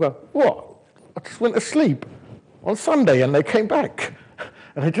मैं की कहूँगा what I just went to sleep on Sunday and they came back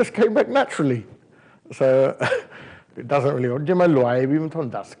and they just came back naturally so it doesn't really work जे मैं लुआए भी मैं थोड़ा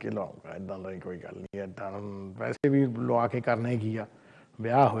 10 के लुआऊंगा इदा दा कोई गल नहीं है इदा वैसे भी लुआ के करना ही की आ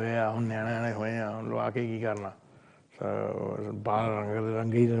ब्याह होए आ हुण न्याणे होए आ लुआ के की करना बाल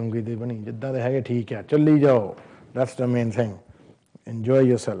रंगी दे बनी जिदा दे है ठीक है चली जाओ that's the main thing enjoy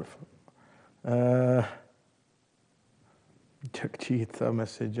yourself. Jagjit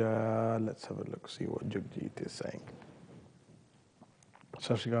message, let's have a look, see what Jagjit is saying.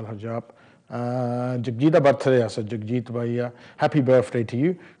 Sat Shri Akal Harjap. Jagjit da birthday so Jagjit bhaiya, happy birthday to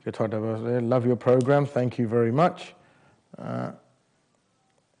you. Love your program, thank you very much.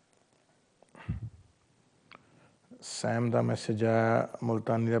 Sam da message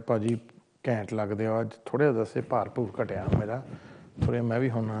Multani da bhaji ਘੈਂਟ ਲੱਗਦੇ ਆ ਅੱਜ ਥੋੜੇ ਦੱਸੇ ਭਾਰ ਭੂਰ ਘਟਿਆ ਮੇਰਾ ਥੋੜੇ ਮੈਂ ਵੀ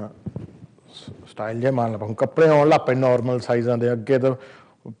ਹੁਣ ਸਟਾਈਲ ਜਿਹਾ ਮਾਰਨ ਲੱਗਾ ਕੱਪੜੇ ਆਉਣ ਲੱਗ ਪਏ ਨਾਰਮਲ ਸਾਈਜ਼ਾਂ ਦੇ ਅੱਗੇ ਤਾਂ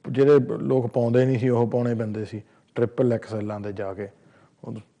ਜਿਹੜੇ ਲੋਕ ਪਾਉਂਦੇ ਨਹੀਂ ਸੀ ਉਹ ਪਾਉਣੇ ਪੈਂਦੇ ਸੀ ਟ੍ਰਿਪਲ ਐਕਸਐਲਾਂ ਦੇ ਜਾ ਕੇ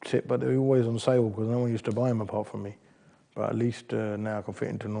but they were always on sale because no one used to buy them apart from me but at least now I can fit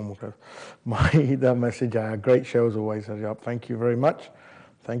into normal clothes. That message great show as always Harjap, thank you very much,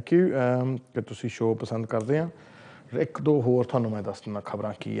 thank you ਕਿ ਤੁਸੀਂ show ਪਸੰਦ ਕਰਦੇ ਆ एक दो होर थानू मैं दस दिना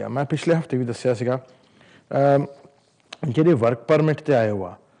खबरां की है मैं पिछले हफ्ते भी दस्सिया सीगा ਜਿਹੜੇ वर्क परमिट ते आए हुआ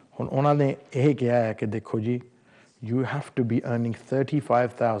हुण उन्हां ने यह कहा है कि देखो जी you have to be earning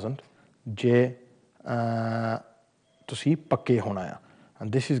 35,000 जे तुसी पक्के होना है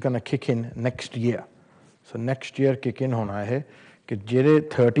and this is going to kick in next year so next year kick in होना है कि ਜਿਹੜੇ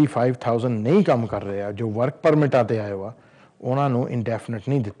 35,000 नहीं काम कर रहे हैं जो वर्क परमिटां ते आए हुआ ਉਹਨਾਂ ਨੂੰ ਇੰਡੈਫੀਨਿਟ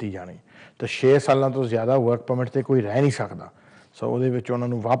ਨਹੀਂ ਦਿੱਤੀ ਜਾਣੀ ਤੇ 6 ਸਾਲਾਂ ਤੋਂ ਜ਼ਿਆਦਾ ਵਰਕ ਪਰਮਿਟ ਤੇ ਕੋਈ ਰਹਿ ਨਹੀਂ ਸਕਦਾ ਸੋ ਉਹਦੇ ਵਿੱਚ ਉਹਨਾਂ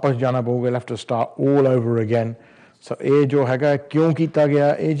ਨੂੰ ਵਾਪਸ ਜਾਣਾ ਪਊਗਾ left to start 올 over again ਸੋ ਇਹ ਜੋ ਹੈਗਾ ਕਿਉਂ ਕੀਤਾ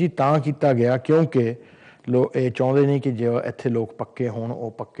ਗਿਆ ਇਹ ਜੀ ਤਾਂ ਕੀਤਾ ਗਿਆ ਕਿਉਂਕਿ ਲੋਕ ਇਹ ਚਾਹੁੰਦੇ ਨਹੀਂ ਕਿ ਜੇ ਇੱਥੇ ਲੋਕ ਪੱਕੇ ਹੋਣ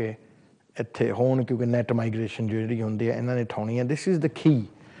ਉਹ ਪੱਕੇ ਇੱਥੇ ਹੋਣ ਕਿਉਂਕਿ ਨੈਟ ਮਾਈਗ੍ਰੇਸ਼ਨ ਜਿਹੜੀ ਹੁੰਦੀ ਹੈ ਇਹਨਾਂ ਨੇ ਠਾਉਣੀ ਹੈ this is the Ki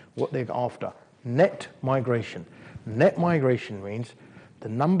what they're after net migration means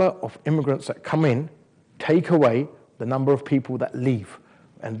the number of immigrants that come in take away the number of people that leave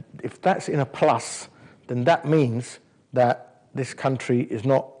and if that's in a plus then that means that this country is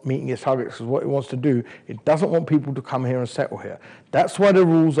not meeting its targets because what it wants to do it doesn't want people to come here and settle here that's why the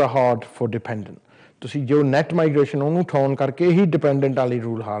rules are hard for dependent ਤੁਸੀਂ ਜੋ net migration ਉਹਨੂੰ ਠਾਉਣ ਕਰਕੇ ਹੀ dependent ਵਾਲੀ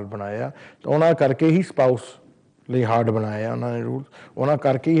rule hard ਬਣਾਇਆ ਤਾਂ ਉਹਨਾਂ ਕਰਕੇ ਹੀ spouse ਲਈ ਹਾਰਡ ਬਣਾਇਆ ਉਹਨਾਂ ਨੇ ਰੂਲ ਉਹਨਾਂ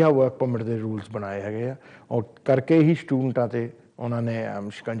ਕਰਕੇ ਹੀ ਆ ਵਰਕ ਪਰਮਿਟ ਦੇ ਰੂਲਸ ਬਣਾਏ ਹੈਗੇ ਆ ਔਰ ਕਰਕੇ ਹੀ ਸਟੂਡੈਂਟਾਂ 'ਤੇ ਉਹਨਾਂ ਨੇ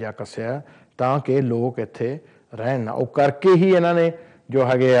ਸ਼ਿਕੰਜਾ ਕੱਸਿਆ ਤਾਂ ਕਿ ਲੋਕ ਇੱਥੇ ਰਹਿਣ ਉਹ ਕਰਕੇ ਹੀ ਇਹਨਾਂ ਨੇ ਜੋ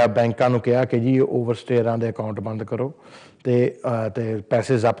ਹੈਗੇ ਆ ਬੈਂਕਾਂ ਨੂੰ ਕਿਹਾ ਕਿ ਜੀ ਓਵਰਸਟੇਅਰਾਂ ਦੇ ਅਕਾਊਂਟ ਬੰਦ ਕਰੋ ਤੇ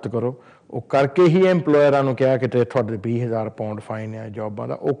ਪੈਸੇ ਜ਼ਬਤ ਕਰੋ ਉਹ ਕਰਕੇ ਹੀ ਐਮਪਲੋਇਰਾਂ ਨੂੰ ਕਿਹਾ ਕਿ ਤੁਹਾਡੇ 20,000 ਪਾਉਂਡ ਫਾਈਨ ਆ ਜੋਬਾਂ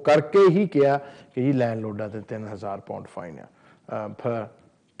ਦਾ ਉਹ ਕਰਕੇ ਹੀ ਕਿਹਾ ਕਿ ਜੀ ਲੈਂਡਲੋਡਾਂ 'ਤੇ 3,000 ਪਾਉਂਡ ਫਾਈਨ ਆ ਪਰ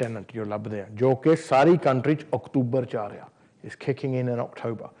ਟੈਨੈਂਟ ਜੋ ਲੱਭਦੇ ਆ ਜੋ ਕਿ ਸਾਰੀ ਕੰਟਰੀ 'ਚ ਅਕਤੂਬਰ 'ਚ ਆ ਰਿਹਾ ਇਸ ਕਿਕਿੰਗ ਇਨ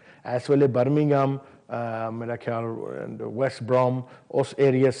ਅਕਟੂਬਰ ਇਸ ਵੇਲੇ ਬਰਮਿੰਗਮ ਮੇਰਾ ਖਿਆਲ ਵੈਸਟ ਬ੍ਰੋਮ ਉਸ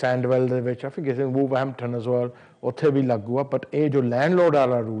ਏਰੀਆ ਸੈਂਡਵੈਲ ਦੇ ਵਿੱਚ ਆਈ ਥਿੰਕ ਵੂਲਵਰਹੈਂਪਟਨ ਐਜ਼ ਵੈਲ ਉੱਥੇ ਵੀ ਲਾਗੂ ਆ ਬਟ ਇਹ ਜੋ ਲੈਂਡਲੋਡ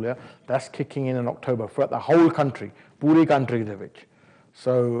ਵਾਲਾ ਰੂਲ ਆ that's ਕਿਕਿੰਗ in October for the hole country Puri country ਦੇ ਵਿੱਚ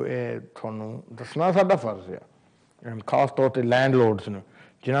ਸੋ ਇਹ ਤੁਹਾਨੂੰ ਦੱਸਣਾ ਸਾਡਾ ਫਰਜ਼ ਆ ਖਾਸ ਤੌਰ 'ਤੇ ਲੈਂਡਲੋਡਸ ਨੂੰ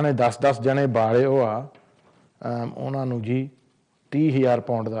ਜਿਨ੍ਹਾਂ ਨੇ 10-10 ਜਣੇ ਬਾਲੇ ਉਹ ਆ ਉਹਨਾਂ ਨੂੰ ਜੀ 30,000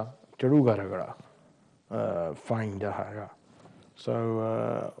 ਪਾਉਂਡ ਦਾ ਚੜੂਗਾ ਰਗੜਾ ਫਾਈਨ ਦਾ ਹੈਗਾ ਸੋ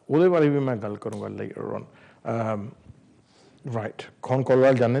ਉਹਦੇ ਬਾਰੇ ਵੀ ਮੈਂ ਗੱਲ ਕਰੂੰਗਾ ਲੇਟਰ ਔਨ ਰਾਈਟ ਕੌਣ ਕਾਲ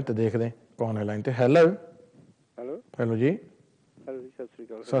ਵੱਲ ਜਾਂਦੇ ਤੇ ਦੇਖਦੇ ਕੌਣ ਹੈ ਲਾਈਨ ਤੇ ਹੈਲੋ ਜੀ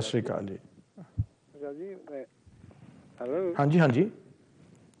ਸਤਿ ਸ਼੍ਰੀ ਅਕਾਲ ਜੀ ਹਾਂਜੀ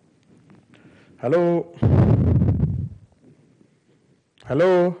ਹੈਲੋ ਹੈਲੋ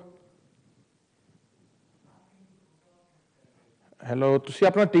ਹੈਲੋ, ਤੁਸੀਂ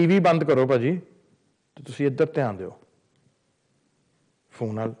ਆਪਣਾ ਟੀਵੀ ਬੰਦ ਕਰੋ ਭਾਜੀ ਤੇ ਤੁਸੀਂ ਇੱਧਰ ਧਿਆਨ ਦਿਓ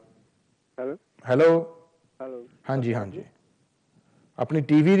ਫੋਨ ਨਾਲ। ਹੈਲੋ ਹੈਲੋ ਹੈਲੋ ਹਾਂਜੀ ਹਾਂਜੀ, ਆਪਣੀ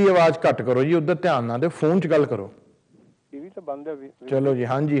ਟੀਵੀ ਦੀ ਆਵਾਜ਼ ਘੱਟ ਕਰੋ ਜੀ, ਉੱਧਰ ਧਿਆਨ ਨਾ ਦਿਓ, ਫੋਨ 'ਚ ਗੱਲ ਕਰੋ। ਟੀਵੀ ਤਾਂ ਬੰਦ ਹੈ ਵੀ। ਚਲੋ ਜੀ,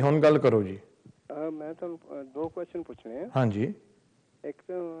 ਹਾਂਜੀ ਹੁਣ ਗੱਲ ਕਰੋ ਜੀ। ਮੈਂ ਤੁਹਾਨੂੰ ਦੋ ਕੁਐਸਚਨ ਪੁੱਛਣੇ ਆ। ਹਾਂਜੀ ਇੱਕ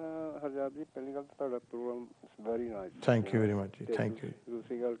ਤਾਂ ਹਰਜਾਬ ਜੀ, ਪਹਿਲੀ ਗੱਲ ਤਾਂ ਤੁਹਾਡਾ programme very nice. Thank you very much ਜੀ, ਤੇ ਥੈਂਕ ਯੂ।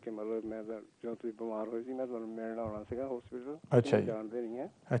 ਦੂਸਰੀ ਗੱਲ ਕਿ ਮਤਲਬ ਮੈਂ ਤਾਂ ਜਦੋਂ ਤੁਸੀਂ ਬਿਮਾਰ ਹੋਏ ਸੀ ਮੈਂ ਤੁਹਾਨੂੰ ਮਿਲਣ ਆਉਣਾ ਸੀਗਾ ਹਸਪੀਟਲ। ਅੱਛਾ ਜੀ, ਜਾਣਦੇ ਨਹੀਂ ਹੈ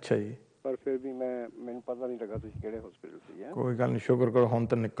ਅੱਛਾ ਜੀ। ਪਰ ਫਿਰ ਵੀ ਮੈਨੂੰ ਪਤਾ ਨਹੀਂ ਲੱਗਾ ਤੁਸੀਂ ਕਿਹੜੇ ਹਸਪੀਟਲ ਸੀ। ਕੋਈ ਗੱਲ ਨਹੀਂ, ਸ਼ੁਕਰ ਕਰੋ ਹੁਣ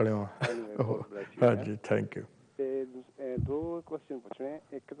ਤਾਂ ਨਿਕਲਿਓ। ਹਾਂਜੀ ਥੈਂਕ ਯੂ। ਤੇ ਦੋ ਕੁਐਸਚਨ ਪੁੱਛਣੇ।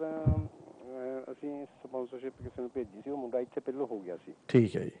 ਇੱਕ ਤਾਂ ਅਸੀਂ ਸਪਾਂਸਰਸ਼ਿਪ ਕਿਸੇ ਨੂੰ ਭੇਜੀ ਸੀ, ਉਹ ਮੁੰਡਾ ਇੱਥੇ ਪਹਿਲਾਂ ਹੋ ਗਿਆ ਸੀ।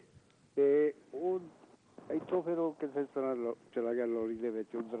 ਠੀਕ ਹੈ ਜੀ। ਤੇ ਉਹ ਇੱਥੋਂ ਫਿਰ ਉਹ ਕਿਸੇ ਤਰ੍ਹਾਂ ਚਲਾ ਗਿਆ ਲੋਰੀ ਦੇ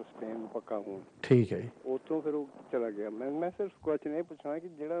ਵਿੱਚ, ਉਧਰ ਸਪੇਨ ਨੂੰ ਪੱਕਾ ਹੋਣ। ਠੀਕ ਹੈ ਜੀ। ਉੱਥੋਂ ਫਿਰ ਉਹ ਚਲਾ ਗਿਆ। ਮੈਂ ਸਿਰਫ ਕੁਐਸਚਨ ਇਹ ਪੁੱਛਣਾ ਕਿ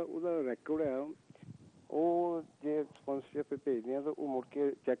ਜਿਹੜਾ ਉਹਦਾ ਰੈਕੋਰਡ ਆ, ਉਹ ਜੇ ਸਪਾਂਸਰਸ਼ਿਪ ਭੇਜਦੇ ਆ ਤਾਂ ਉਹ ਮੁੜ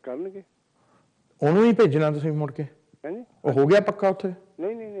ਕੇ ਚੈੱਕ ਕਰਨਗੇ? ਉਹਨੂੰ ਹੀ ਭੇਜਣਾ ਤੁਸੀਂ ਮੁੜ ਕੇ? ਹਾਂਜੀ, ਉਹ ਹੋ ਗਿਆ ਪੱਕਾ ਉੱਥੇ?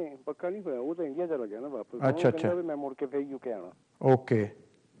 ਨਹੀਂ ਪੱਕਾ ਨਹੀਂ ਹੋਇਆ। ਉਹ ਤਾਂ ਇੰਡੀਆ ਚਲਾ ਗਿਆ ਨਾ ਵਾਪਸ। ਅੱਛਾ ਉਹ ਕਹਿੰਦਾ ਵੀ ਮੈਂ ਮੁੜ ਕੇ ਫਿਰ UK ਆਉਣਾ। ਓਕੇ।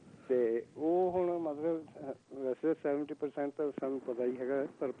 ਤੇ ਉਹ ਹੁਣ ਮਤਲਬ ਵੈਸੇ 70% ਤਾਂ ਸਾਨੂੰ ਪਤਾ ਹੀ ਹੈਗਾ,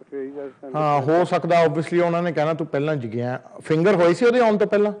 ਪਰ ਫਿਰ ਹਾਂ ਹੋ ਸਕਦਾ ਓਬਵੀਅਸਲੀ ਉਹਨਾਂ ਨੇ ਕਹਿਣਾ ਤੂੰ ਪਹਿਲਾਂ ਜ ਗਿਆ। ਫਿੰਗਰ ਹੋਈ ਸੀ ਉਹਦੇ ਆਉਣ ਤੋਂ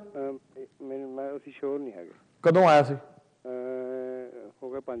ਪਹਿਲਾਂ? ਅਸੀਂ ਸ਼ੋਰ ਨਹੀਂ ਹੈਗੇ। ਕਦੋਂ ਆਇਆ ਸੀ?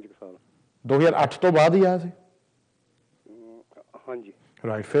 ਹੋ ਗਿਆ 5 ਸਾਲ। 2008 ਤੋਂ ਬਾਅਦ ਹੀ ਆਇਆ ਸੀ? ਹਾਂਜੀ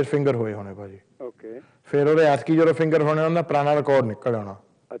ਰਾਈਟ, ਫਿਰ ਫਿੰਗਰ ਹੋਏ ਹੋਣੇ ਭਾਜੀ। ਓਕੇ। ਫਿਰ ਉਹਦੇ ਐਤਕੀ ਜਦੋਂ ਫਿੰਗਰ ਹੋਣੇ, ਉਹਨਾਂ ਦਾ ਪੁਰਾਣਾ ਰਿਕਾਰਡ ਨਿਕਲ ਆਉਣਾ।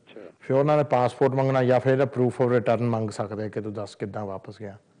 ਅੱਛਾ। ਫਿਰ ਉਹਨਾਂ ਨੇ ਪਾਸਪੋਰਟ ਮੰਗਣਾ ਜਾਂ ਫਿਰ ਪ੍ਰੂਫ ਆਫ ਰਿਟਰਨ ਮੰਗ ਸਕਦੇ ਕਿ ਤੂੰ ਦੱਸ ਕਿੱਦਾਂ ਵਾਪਸ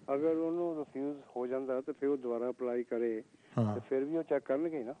ਗਿਆ। ਅਗਰ ਉਹਨੂੰ ਰਿਫਿਊਜ਼ ਹੋ ਜਾਂਦਾ ਤਾਂ ਫਿਰ ਉਹ ਦੁਬਾਰਾ ਅਪਲਾਈ ਕਰੇ ਤੇ ਫਿਰ ਵੀ ਉਹ ਚੈੱਕ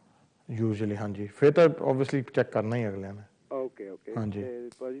ਕਰਨਗੇ ਨਾ ਯੂਜੂਅਲੀ? ਹਾਂਜੀ, ਫਿਰ ਤਾਂ ਓਬਵੀਅਸਲੀ ਚੈੱਕ ਕਰਨਾ ਹੀ ਅਗਲਿਆਂ ਨੇ। ਓਕੇ ਹਾਂਜੀ। ਤੇ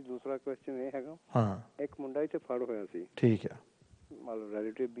ਭਾਜੀ ਦੂਸਰਾ ਕੁਐਸਚਨ ਇਹ ਹੈਗਾ, ਇੱਕ ਮੁੰਡਾ ਇੱਥੇ ਫੜ ਹੋਇਆ ਸੀ। ਠੀਕ ਹੈ। ਮਤਲਬ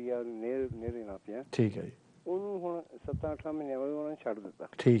ਰਿਲੇਟਿਵ ਵੀ ਆ, ਨੇਰ ਨਾ ਪਿਆ। ਠੀਕ ਹੈ ਜੀ। ਉਹਨੂੰ ਹੁਣ 7-8 ਮਹੀਨਿਆਂ ਬਾਅਦ ਉਹਨਾਂ ਨੇ ਛੱਡ ਦਿੱਤਾ।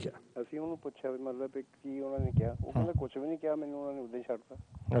 ਠੀਕ ਹੈ। ਅਸੀਂ ਉਹਨੂੰ ਪੁੱਛਿਆ ਮਤਲਬ ਕੀ ਉਹਨਾਂ ਨੇ ਕਿਹਾ, ਉਹ ਕਹਿੰਦਾ ਕੁਝ ਵੀ ਨਹੀਂ ਕਿਹਾ ਮੈਨੂੰ, ਉਹਨਾਂ ਨੇ ਉਦਾਂ ਹੀ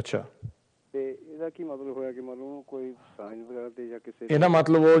ਛੱਡਤਾ। ਅੱਛਾ। ਤੇ ਇਹਦਾ ਕੀ ਮਤਲਬ ਹੋਇਆ ਕਿ ਮਤਲਬ ਉਹਨੂੰ ਕੋਈ ਸਾਈਨ ਵਗੈਰਾ ਤੇ ਜਾਂ ਕਿਸੇ? ਇਹਦਾ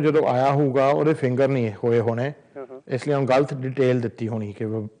ਮਤਲਬ ਉਹ ਜਦੋਂ ਆਇਆ ਹੋਊਗਾ ਉਹਦੇ ਫਿੰਗਰ ਨਹੀਂ ਹੋਏ ਹੋਣੇ, ਇਸ ਲਈ ਉਹਨੂੰ ਗਲਤ ਡਿਟੇਲ ਦਿੱਤੀ ਹੋਣੀ ਕਿ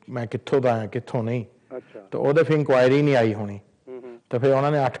ਮੈਂ ਕਿੱਥੋਂ ਦਾ ਆਇਆ ਕਿੱਥੋਂ ਨਹੀਂ। ਅੱਛਾ। ਤੇ ਉਹਦੇ ਫਿਰ ਇਨਕੁਆਇਰੀ ਨਹੀਂ ਆਈ ਹੋਣੀ, ਤੇ ਫਿਰ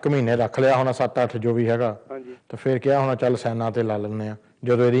ਉਹਨਾਂ ਨੇ 8 ਮਹੀਨੇ ਰੱਖ ਲਿਆ ਹੋਣਾ, 7-8 ਜੋ ਵੀ ਹੈਗਾ। ਤੇ ਫਿਰ ਕਿਹਾ ਹੋਣਾ ਚੱਲ ਸਾਈਨਾਂ ਤੇ ਲਾ ਲੈਂਦੇ ਆ,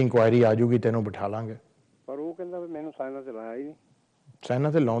 ਜਦੋਂ ਇਹਦੀ ਇਨਕੁਆਇਰੀ ਆ ਜੂਗੀ ਤੈਨੂੰ ਬਿਠਾ ਲਾਂਗੇ। ਪਰ ਉਹ ਕਹਿੰਦਾ ਵੀ ਮੈਨੂੰ ਸਾਈਨਾਂ ਤੇ ਲਾਇਆ ਹੀ ਨਹੀਂ।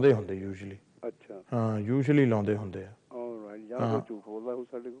 ਸਾਈਨਾਂ ਤੇ ਲਾਉਂਦੇ ਹੁੰਦੇ ਯੂਜੂਅਲੀ। ਅੱਛਾ। ਹਾਂ ਯੂਜੂਅਲੀ ਲਾਉਂਦੇ ਹੁੰਦੇ ਆ। ਆਲਰਾਈਟ। ਜਾਂ ਕੋਈ ਝੂਠ ਬੋਲਦਾ ਹੋ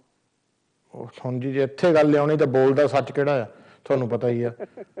ਸਾਡੇ ਕੋਲ। ਹੁਣ ਜੀ ਜੇ ਇੱਥੇ ਗੱਲ ਲਿਆਉਣੀ ਤਾਂ ਬੋਲਦਾ ਸੱਚ ਕਿਹੜਾ ਆ, ਤੁਹਾਨੂੰ ਪਤਾ ਹੀ ਆ।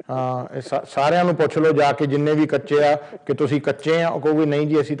 ਹਾਂ ਇਹ ਸਾਰਿਆਂ ਨੂੰ ਪੁੱਛ ਲਓ ਜਾ ਕੇ, ਜਿੰਨੇ ਵੀ ਕੱਚੇ ਆ, ਕਿ ਤੁਸੀਂ ਕੱਚੇ ਆ? ਉਹ ਕਹੋਗੇ ਨਹੀਂ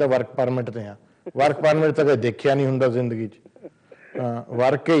ਜੀ ਅਸੀਂ ਤਾਂ ਵਰਕ ਪਰਮਿਟ ਤੇ ਆ। ਵਰਕ ਪਰਮਿਟ ਤਾਂ ਕਦੇ ਦੇਖਿਆ ਨਹੀਂ ਹੁੰਦਾ ਜ਼ਿੰਦਗੀ 'ਚ। ਹਾਂ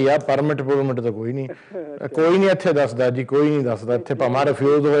ਵਰਕ ਹੀ ਆ, ਪਰਮਿਟ ਪੁਰਮਿਟ ਤਾਂ ਕੋਈ ਨਹੀਂ। ਕੋਈ ਨਹੀਂ ਇੱਥੇ ਦੱਸਦਾ ਜੀ, ਕੋਈ ਨਹੀਂ ਦੱਸਦਾ ਇੱਥੇ, ਭਾਵੇਂ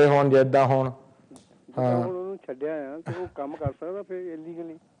ਰਿਫਿਊਜ਼ ਹੋਏ ਹੋਣ ਜਾਂ ਇੱਦਾਂ ਹੋਣ। ਹਾਂ ਹੁਣ ਉਹਨੂੰ ਛੱਡਿਆ ਆ ਤੇ ਉਹ ਕੰਮ ਕਰ ਸਕਦਾ ਫਿਰ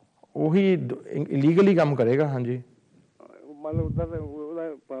ਇਲੀਗਲੀ? ਉਹੀ ਇਲੀਗਲੀ ਕੰਮ ਕਰੇਗਾ। ਹਾਂਜੀ ਮਤਲਬ ਉੱਦਾਂ ਉਹਦਾ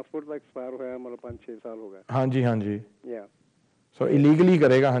ਪਾਸਪੋਰਟ ਦਾ ਐਕਸਪਾਇਰ ਹੋਇਆ, ਮਤਲਬ 5-6 ਸਾਲ ਹੋ ਗਏ। ਹਾਂਜੀ ਹਾਂਜੀ। ਸੋ ਇਲੀਗਲੀ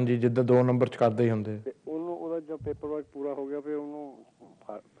ਕਰੇਗਾ। ਹਾਂਜੀ ਜਿੱਦਾਂ 2 ਨੰਬਰ 'ਚ ਕਰਦੇ ਹੀ ਹੁੰਦੇ। ਤੇ ਉਹਨੂੰ ਉਹਦਾ ਜੋ ਪੇਪਰ ਵਰਕ ਪੂਰਾ ਹੋ ਗਿਆ ਫਿਰ ਉਹਨੂੰ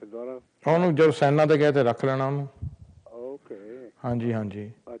ਦੁਬਾਰਾ ਉਹਨੂੰ ਜਦੋਂ ਸਾਈਨਾਂ ਤੇ ਗਏ ਤੇ ਰੱਖ ਲੈਣਾ ਉਹਨੂੰ। ਓਕੇ। ਹਾਂਜੀ ਹਾਂਜੀ।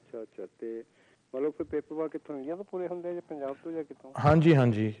 ਅੱਛਾ। ਤੇ ਮਤਲਬ ਫਿਰ ਪੇਪਰ ਵਰਕ ਕਿੱਥੋਂ, ਇੰਡੀਆ ਤੋਂ ਪੂਰੇ ਹੁੰਦੇ ਜਾਂ ਪੰਜਾਬ ਤੋਂ ਜਾਂ ਕਿੱਥੋਂ? ਹਾਂਜੀ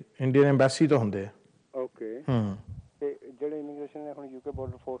ਹਾਂਜੀ, ਇੰਡੀਅਨ ਐਮਬੈਸੀ ਤੋਂ ਹੁੰਦੇ ਆ। ਓਕੇ। ਤੇ ਜਿਹੜੇ ਇਮੀਗ੍ਰੇਸ਼ਨ ਨੇ ਹੁਣ UK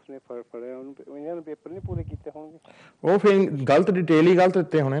ਬਾਰਡਰ ਫੋਰਸ ਨੇ ਫੜਿਆ ਉਹਨੂੰ, ਇਹਨਾਂ ਨੇ ਪੇਪਰ ਨਹੀਂ ਪੂਰੇ ਕੀਤੇ ਹੋਣਗੇ? ਉਹ ਫਿਰ ਗਲਤ ਡਿਟੇਲ ਹੀ ਗਲਤ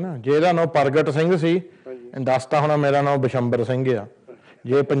ਦਿੱਤੇ ਹੋਣੇ ਨਾ। ਜੇ ਇਹਦਾ ਨਾਮ ਪ੍ਰਗਟ ਸਿੰਘ ਸੀ, ਦੱਸਤਾ ਹੋਣਾ ਮੇਰਾ ਨਾਮ ਬਿਸ਼ੰਬਰ ਸਿੰਘ ਆ।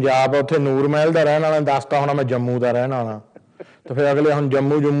 ਜੇ ਪੰਜਾਬ ਉੱਥੇ ਨੂਰ ਮਹਿਲ ਦਾ ਰਹਿਣ ਵਾਲਾ, ਦੱਸਤਾ ਹੋਣਾ ਮੈਂ ਜੰਮੂ ਦਾ ਰਹਿਣ ਵਾਲਾ। ਤੇ ਫਿਰ ਅਗਲੇ ਹੁਣ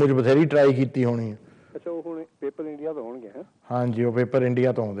ਜੰਮੂ 'ਚ ਬਥੇਰੀ ਟਰਾਈ ਕੀਤੀ ਹੋਣੀ। ਅੱਛਾ। ਉਹ ਹੁਣ ਪੇਪਰ ਇੰਡੀਆ ਤੋਂ ਆਉਣਗੇ? ਹਾਂਜੀ ਉਹ ਪੇਪਰ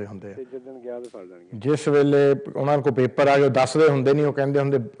ਇੰਡੀਆ ਤੋਂ ਆਉਂਦੇ ਹੁੰਦੇ ਆ। ਤੇ ਜਿਸ ਦਿਨ ਗਿਆ ਤਾਂ ਫੜ ਲੈਣਗੇ? ਜਿਸ ਵੇਲੇ ਉਹਨਾਂ ਕੋਲ ਪੇਪਰ ਆ ਗਏ, ਉਹ ਦੱਸਦੇ ਹੁੰਦੇ ਨਹੀਂ, ਉਹ ਕਹਿੰਦੇ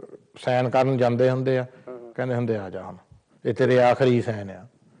ਹੁੰਦੇ ਸਾਈਨ ਕਰਨ ਜਾਂਦੇ ਹੁੰਦੇ ਆ, ਕਹਿੰਦੇ ਹੁੰਦੇ ਆ ਜਾ ਹੁਣ ਇਹ ਤੇਰੇ ਆਖਰੀ ਸਾਈਨ ਆ।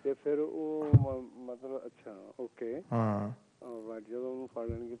 ਤੇ ਫਿਰ ਉਹ ਮਤਲਬ ਅੱਛਾ ਓਕੇ। ਹਾਂ ਜਦੋਂ ਉਹਨੂੰ ਫੜ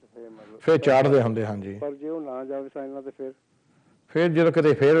ਲੈਣਗੇ ਤੇ ਫਿਰ ਮਤਲਬ ਫਿਰ ਚਾੜਦੇ ਹੁੰਦੇ। ਹਾਂਜੀ। ਪਰ ਜੇ ਉਹ ਨਾ ਜਾਵੇ ਸਾਈਨਾਂ ਤੇ ਫਿਰ ਜਦੋਂ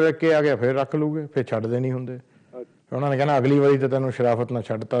ਕਿਤੇ ਫਿਰ ਰੱਖ ਕੇ ਆ ਗਿਆ ਫਿਰ ਰੱਖ ਲੂਗੇ, ਫਿਰ ਛੱਡਦੇ ਨਹੀਂ ਹੁੰਦੇ। ਉਹਨਾਂ ਨੇ ਕਹਿਣਾ ਅਗਲੀ ਵਾਰੀ ਤਾਂ ਤੈਨੂੰ ਸ਼ਰਾਫਤ ਨਾਲ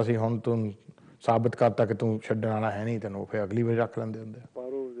ਛੱਡਤਾ ਸੀ, ਹੁਣ ਤੂੰ ਸਾਬਤ ਕਰਤਾ ਕਿ ਤੂੰ ਛੱਡਣ ਵਾਲਾ ਹੈ ਨਹੀਂ, ਤੈਨੂੰ ਫਿਰ ਅਗਲੀ ਵਾਰੀ ਰੱਖ ਲੈਂਦੇ ਹੁੰਦੇ।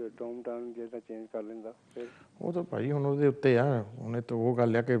 ਪਰ ਉਹ ਟਾਊਨ ਟਾਊਨ ਜੇ ਤਾਂ ਚੇਂਜ ਕਰ ਲੈਂਦਾ ਫਿਰ? ਉਹ ਤਾਂ ਭਾਜੀ ਹੁਣ ਉਹਦੇ ਉੱਤੇ ਆ। ਉਹਨੇ ਤਾਂ ਉਹ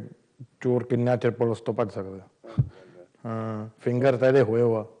ਗੱਲ ਆ ਕਿ ਚੋਰ ਕਿੰਨਾ ਚਿਰ ਪੁਲਿਸ ਤੋਂ ਭੱਜ ਸਕਦਾ। ਹਾਂ ਫਿੰਗਰ ਤਾਂ ਇਹਦੇ ਹੋਏ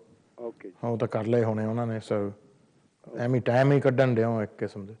ਆ। ਓਕੇ। ਉਹ ਤਾਂ ਕਰ ਲਏ ਹੋਣੇ ਉਹਨਾਂ ਨੇ। ਸਰ ਐਵੇਂ ਟਾਈਮ ਹੀ ਕੱਢਣ ਡਿਆ ਇੱਕ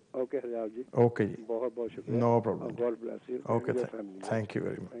ਕਿਸਮ ਦੇ। ਓਕੇ ਹਰਜਾਬ ਜੀ। ਓਕੇ ਜੀ, ਬਹੁਤ ਬਹੁਤ ਸ਼ੁਕਰੀਆ। No problem. God bless you. Okay thank you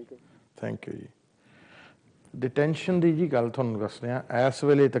very much. Thank you ਜੀ। ਡਿਟੈਂਸ਼ਨ ਦੀ ਜੀ ਗੱਲ ਤੁਹਾਨੂੰ ਦੱਸ ਰਿਹਾ, ਇਸ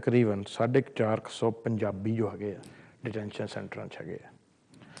ਵੇਲੇ ਤਕਰੀਬਨ 450 ਪੰਜਾਬੀ ਜੋ ਹੈਗੇ ਆ ਡਿਟੈਂਸ਼ਨ ਸੈਂਟਰਾਂ 'ਚ ਹੈਗੇ ਆ,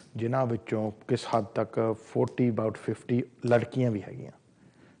 ਜਿਨ੍ਹਾਂ ਵਿੱਚੋਂ ਕਿਸ ਹੱਦ ਤੱਕ 40 ਅਬਾਊਟ 50 ਲੜਕੀਆਂ ਵੀ ਹੈਗੀਆਂ।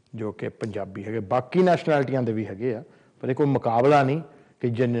 जो कि पंजाबी है, बाकी नैशनैलिटियां दे भी है पर ये कोई मुकाबला नहीं कि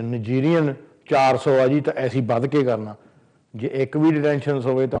जे नाइजीरियन 400 आ जी तो ऐसी बध के करना। जे एक भी डिटेंशनस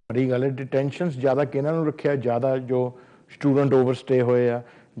होवे तो बड़ी गल है। डिटेंशनस ज़्यादा किहਨਾਂ ਨੂੰ रखिया, ज़्यादा जो स्टूडेंट ओवरस्टे होए आ,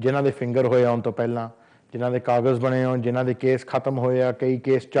 जिन्हां दे फिंगर होए आउण तो पहलां, जिन्हां दे कागज़ बने हो, जिन्हां दे केस खत्म होए आ, कई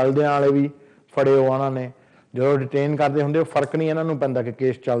केस चलदियां वाले भी फड़े हो उन्हां ने। जो डिटेन करते होंगे फर्क नहीं इन्हों पैंदा कि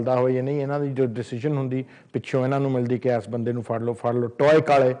केस चलता हो या नहीं, इन्हों की जो डिसीजन होंगी पिछों इन्हों मिलती कि इस बंदे फड़ लो फड़ लो। टॉयक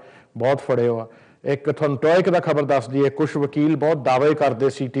वाले बहुत फड़े हो। एक थोड़ा टॉयक का खबर दस दी है, कुछ वकील बहुत दावे करते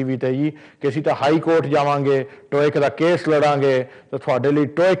सी टीवी ते जी कि असीं तो हाई कोर्ट जावांगे, टॉयक का केस लड़ांगे तो थोड़े लिए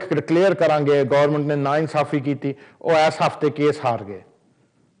टॉयक क्लियर करांगे, गौरमेंट ने ना इंसाफी की, वो इस हफ्ते केस हार गए।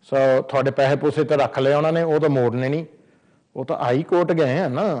 सो थोड़े पैसे पूसे तो रख ले उन्होंने, वो तो मोड़ने नहीं, वो तो हाई कोर्ट गए हैं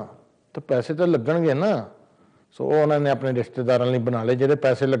ना, तो पैसे तो लगणगे ना। सो उन्होंने अपने रिश्तेदारों लिए बना ले जिहदे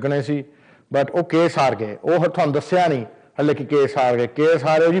पैसे लगने सी, बट वो केस हार गए। वो तुहानूं दस्सिया नहीं हले कि केस हार गए, केस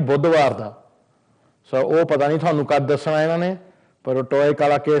हारे जी बुधवार का। सो वो पता नहीं तुहानूं कद दसना इन्होंने, पर टॉयक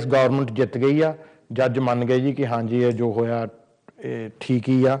वाला केस गौरमेंट जित गई आ। जज मन गए जी कि हाँ जी ये जो होया ठीक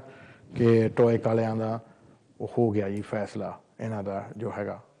ही आ, कि टॉयक वालियां दा हो गया जी फैसला इन्हां दा जो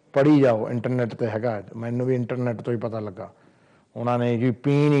हैगा। पढ़ी जाओ इंटरनेट ते हैगा, मैनूं भी इंटरनेट तो ही पता लगा। उन्होंने जी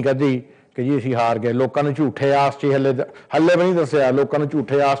पी नहीं कदी कि जी असीं हार गए, लोगों ने झूठे आस च हले हले भी नहीं दसिया, लोगों ने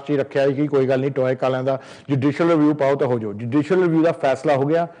झूठे आस च रखा कि कोई गल नहीं टॉयक वालियां दा जुडिशियल रिव्यू पाओ तो हो जाओ। जुडिशियल रिव्यू का फैसला हो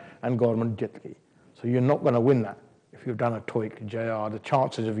गया एंड गौरमेंट जित गई। So you are not gonna win that if you done a टॉयक JR, the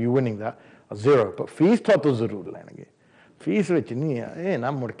chances of you winning that are zero। पर फीस तो जरूर लैणगे, फीस विच नहीं है, ये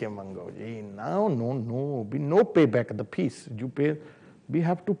ना मुड़ के मंगो जी, no no no be no पे बैक द फीस यू पे, वी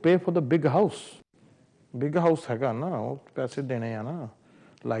हैव टू पे for the big house. Big house हैगा ना, वो पैसे देने आ ना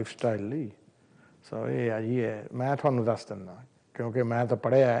लाइफ स्टाइल ਲਈ। सो ये आ जी है, मैं ਤੁਹਾਨੂੰ दस दिना क्योंकि मैं तो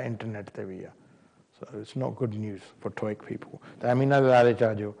पढ़िया इंटरनेट पर भी आ। So it's not good news for टॉयक people. तो एम इन्होंने लारे च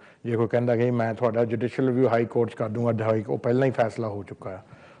आ जाओ जे कोई कहता कि मैं थोड़ा जुडिशियल रिव्यू हाई कोर्ट कर दूंगा, हाई वो पहला ही फैसला हो चुका है।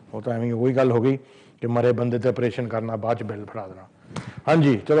 वो तो एवं वही गल हो गई कि मरे बंदे ते ऑपरेशन करना, बाद च बिल फड़ा देना। हाँ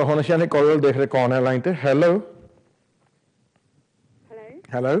जी चलो हुण असीं कॉल देख रहे कौन है लाइन ते। Hello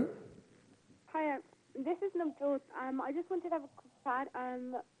hello This is Navjot. I just wanted to have a quick chat.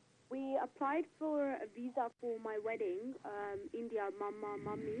 We applied for a visa for my wedding, India,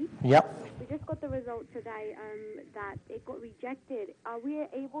 mummy. Yep. We just got the result today that it got rejected. Are we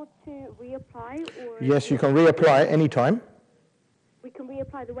able to reapply or? Yes, you can reapply anytime. We can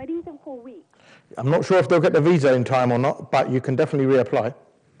reapply. The wedding's in 4 weeks. I'm not sure if they'll get the visa in time or not, but you can definitely reapply.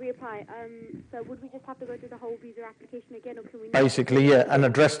 Reapply. So would we just have to go through the whole visa application again, or can we? Basically, yeah,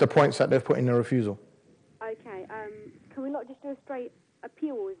 and address the points that they've put in the refusal. Okay. Can we not just do a straight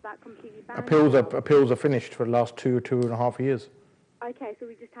appeal? Is that completely banned? Appeals are finished for the last 2.5 years. Okay, so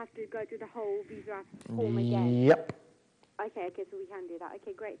we just have to go through the whole visa form again. Yep. Okay, so we can do that.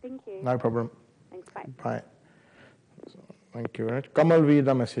 Okay, great. Thank you. No problem. Thanks. Bye. Bye. So, thank you very much. Kamal V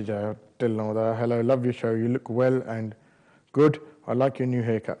the message I till now that hello, love your show. You look well and good. I like your new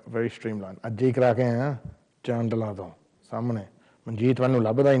haircut. Very streamlined. ਅੱਜ ਹੀ ਕਰਾ ਕੇ ਆਇਆ ਚਾਂਦਲਾ ਤੋਂ ਸਾਹਮਣੇ। ਮਨਜੀਤ ਮੈਨੂੰ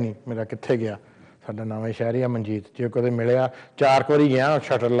ਲੱਭਦਾ ਹੀ ਨਹੀਂ, ਮੇਰਾ ਕਿੱਥੇ ਗਿਆ। ਸਾਡਾ ਨਵਾਂ ਸ਼ਹਿਰੀ ਆ ਮਨਜੀਤ, ਜੇ ਕਦੇ ਮਿਲਿਆ 4 ਵਾਰੀ ਗਿਆ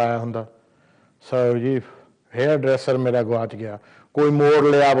ਸ਼ਟਰ ਲਾਇਆ ਹੁੰਦਾ। ਸੋ ਜੀ ਹੇਅਰ ਡਰੈਸਰ ਮੇਰਾ ਗਵਾਚ ਗਿਆ, ਕੋਈ ਮੋੜ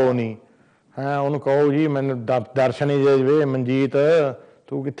ਲਿਆ ਉਹ ਨਹੀਂ ਹੈ। ਉਹਨੂੰ ਕਹੋ ਜੀ ਮੈਨੂੰ ਦਰਸ਼ਨ ਹੀ ਦੇ ਦੇਵੇ, ਮਨਜੀਤ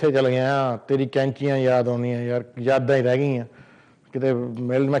ਤੂੰ ਕਿੱਥੇ ਚਲ ਗਿਆ, ਤੇਰੀ ਕੈਂਚੀਆਂ ਯਾਦ ਆਉਂਦੀਆਂ ਯਾਰ, ਯਾਦਾਂ ਹੀ ਰਹਿ ਗਈਆਂ ਕਿਤੇ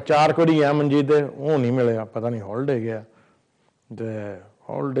ਮਿਲ। ਮੈਂ 4 ਵਾਰੀ ਗਿਆ ਮਨਜੀਤ ਦੇ, ਉਹ ਨਹੀਂ ਮਿਲਿਆ, ਪਤਾ ਨਹੀਂ ਹੌਲਡੇ ਗਿਆ। ਤੇ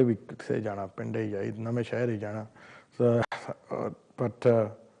ਹੌਲਡੇ ਵੀ ਕਿੱਥੇ ਜਾਣਾ, ਪਿੰਡੇ ਹੀ ਜਾਈ, ਨਵੇਂ ਸ਼ਹਿਰ ਹੀ ਜਾਣਾ। ਬਟ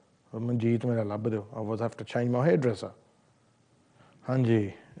ਮਨਜੀਤ ਮੇਰਾ ਲੱਭ ਦਿਓ। I was have to change my hairdresser।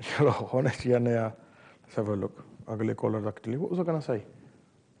 ਹਾਂਜੀ ਚਲੋ ਹੁਣ ਅਸੀਂ ਜਾਂਦੇ ਆ। Let's have a look। ਅਗਲੇ ਕਾਲਰ ਤੱਕ ਚਲੀ। What was I gonna say?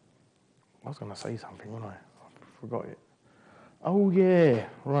 I was gonna say something, wasn't I? I forgot it. Oh yeah,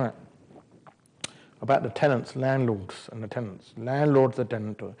 right. About the tenants, landlords and the tenants. Landlords the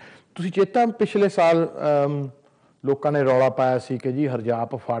tenant। ਤੁਸੀਂ ਚੇਤਾ ਪਿਛਲੇ ਸਾਲ ਲੋਕਾਂ ਨੇ ਰੌਲਾ ਪਾਇਆ ਸੀ ਕਿ ਜੀ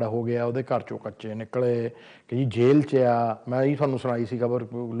ਹਰਜਾਪ ਫੜ ਹੋ ਗਿਆ, ਉਹਦੇ ਘਰ ਚੋਂ ਕੱਚੇ ਨਿਕਲੇ ਕਿ ਜੀ ਜੇਲ੍ਹ 'ਚ ਆ। ਮੈਂ ਹੀ ਤੁਹਾਨੂੰ ਸੁਣਾਈ ਸੀ ਖਬਰ।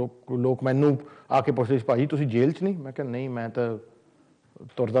 ਲੋਕ ਮੈਨੂੰ ਆ ਕੇ ਪੁੱਛਦੇ ਸੀ ਭਾਜੀ ਤੁਸੀਂ ਜੇਲ੍ਹ 'ਚ ਨਹੀਂ? ਮੈਂ ਕਿਹਾ ਨਹੀਂ, ਮੈਂ ਤਾਂ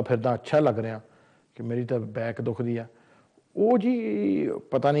ਤੁਰਦਾ ਫਿਰਦਾ ਅੱਛਾ ਲੱਗ ਰਿਹਾ ਕਿ ਮੇਰੀ ਤਾਂ ਬੈਕ ਦੁਖਦੀ ਆ। ਉਹ ਜੀ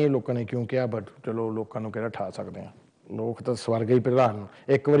ਪਤਾ ਨਹੀਂ ਲੋਕਾਂ ਨੇ ਕਿਉਂ ਕਿਹਾ, ਬਟ ਚਲੋ ਲੋਕਾਂ ਨੂੰ ਕਿਹੜਾ ਠਾ ਸਕਦੇ ਆ, ਲੋਕ ਤਾਂ ਸਵਰਗ ਹੀ ਪ੍ਰਧਾਨ।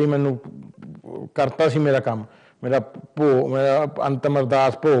 ਇੱਕ ਵਾਰੀ ਮੈਨੂੰ ਕਰਤਾ ਸੀ ਮੇਰਾ ਕੰਮ, ਮੇਰਾ ਅੰਤਮ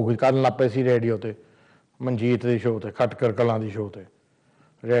ਅਰਦਾਸ ਭੋਗ ਕਰਨ ਲੱਗ ਪਏ ਸੀ ਰੇਡੀਓ 'ਤੇ, ਮਨਜੀਤ ਦੇ ਸ਼ੋਅ 'ਤੇ, ਖਟਕਰ ਕਲਾਂ ਦੀ ਸ਼ੋਅ 'ਤੇ,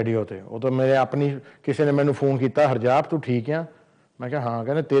 ਰੇਡੀਓ 'ਤੇ। ਉਹ ਤਾਂ ਮੇਰੇ ਆਪਣੀ ਕਿਸੇ ਨੇ ਮੈਨੂੰ ਫੋਨ ਕੀਤਾ, ਹਰਜਾਪ ਤੂੰ ਠੀਕ ਆ? ਮੈਂ ਕਿਹਾ ਹਾਂ।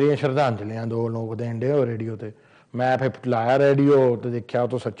 ਕਹਿੰਦੇ ਤੇਰੀਆਂ ਸ਼ਰਧਾਂਜਲੀਆਂ 2 ਲੋਕ ਦੇਣ ਡੇ ਹੋ ਰੇਡੀਓ 'ਤੇ। ਮੈਂ ਫਿਰ ਲਾਇਆ ਰੇਡੀਓ ਤੇ ਦੇਖਿਆ, ਉਹ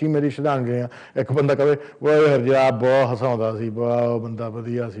ਤਾਂ ਸੱਚੀ ਮੇਰੀ ਸ਼ਰਧਾਂਜਲੀਆਂ। ਇੱਕ ਬੰਦਾ ਕਹੇ ਉਹ ਹਰਜਾਪ ਬਹੁਤ ਹਸਾਉਂਦਾ ਸੀ, ਬਹੁਤ ਬੰਦਾ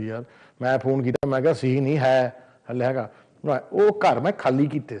ਵਧੀਆ ਸੀ ਯਾਰ। ਮੈਂ ਫੋਨ ਕੀਤਾ, ਮੈਂ ਕਿਹਾ ਸੀ ਨਹੀਂ ਹੈ ਹਲੇ ਹੈਗਾ। right ਉਹ ਘਰ ਮੈਂ ਖਾਲੀ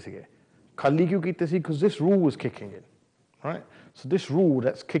ਕੀਤੇ ਸੀਗੇ ਖਾਲੀ ਕਿਉਂ ਕੀਤੇ ਸੀ because this rule was kicking in right so this rule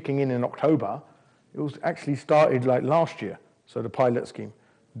that's kicking in October it was actually started like last year so the pilot scheme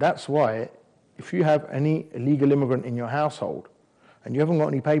that's why if you have any illegal immigrant in your household and you haven't got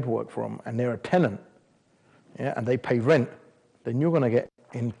any paperwork for them and they're a tenant yeah, and they pay rent then you're going to get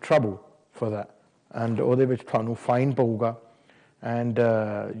in trouble for that and ਉਹਦੇ ਵਿੱਚ ਤੁਹਾਨੂੰ fine ਪਊਗਾ and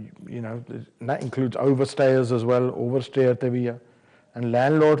you know that includes overstayers as well overstayer ਤੇ ਵੀ ਆ and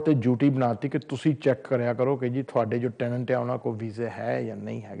landlord ਤੇ duty ਬਣਾਤੀ ਕਿ ਤੁਸੀਂ ਚੈੱਕ ਕਰਿਆ ਕਰੋ ਕਿ ਜੀ ਤੁਹਾਡੇ ਜੋ ਟੈਨੈਂਟ ਆ ਉਹਨਾਂ ਕੋਲ ਵੀਜ਼ੇ ਹੈ ਜਾਂ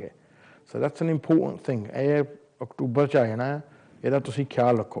ਨਹੀਂ ਹੈਗੇ so that's an important thing ਇਹ ਅਕਤੂਬਰ ਚ ਆ ਜਾਣਾ ਇਹਦਾ ਤੁਸੀਂ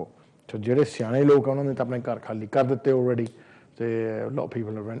ਖਿਆਲ ਰੱਖੋ ਤੇ ਜਿਹੜੇ ਸਿਆਣੇ ਲੋਕ ਆ ਉਹਨਾਂ ਨੇ ਤਾਂ ਆਪਣੇ ਘਰ ਖਾਲੀ ਕਰ ਦਿੱਤੇ already ਤੇ a lot of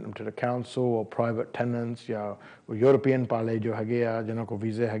people are renting them to the council or private tenants ਜਾਂ European ਪਾਲੇ ਜੋ ਹੈਗੇ ਆ ਜਿਹਨਾਂ ਕੋਲ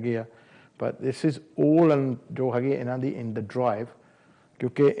ਵੀਜ਼ੇ ਹੈਗੇ ਆ but this is all ਜੋ ਹੈਗੇ ਇਹਨਾਂ ਦੀ in the drive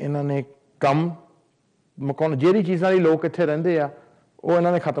ਕਿਉਂਕਿ ਇਹਨਾਂ ਨੇ ਕੰਮ ਮਕਾਨ ਜਿਹੜੀ ਚੀਜ਼ਾਂ ਲਈ ਲੋਕ ਇੱਥੇ ਰਹਿੰਦੇ ਆ ਉਹ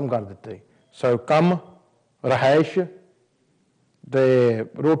ਇਹਨਾਂ ਨੇ ਖਤਮ ਕਰ ਦਿੱਤੇ ਸੋ ਕੰਮ ਰਿਹਾਇਸ਼ ਤੇ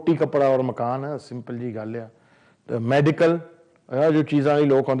ਰੋਟੀ ਕੱਪੜਾ ਔਰ ਮਕਾਨ ਸਿੰਪਲ ਜੀ ਗੱਲ ਆ ਤੇ ਮੈਡੀਕਲ ਜੋ ਚੀਜ਼ਾਂ ਲਈ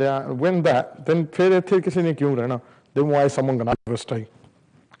ਲੋਕ ਆਉਂਦੇ ਆ when that then ਫਿਰ ਇੱਥੇ ਕਿਸੇ ਨੇ ਕਿਉਂ ਰਹਿਣਾ then why is someone going to stay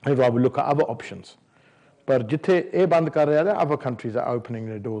I'd rather look at other options ਪਰ ਜਿੱਥੇ ਇਹ ਬੰਦ ਕਰ ਰਿਹਾ ਤਾਂ other countries are opening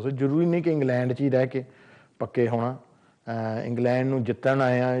their doors ਜ਼ਰੂਰੀ ਨਹੀਂ ਕਿ ਇੰਗਲੈਂਡ 'ਚ ਹੀ ਰਹਿ ਕੇ ਪੱਕੇ ਹੋਣਾ ਇੰਗਲੈਂਡ ਨੂੰ ਜਿੱਤਣ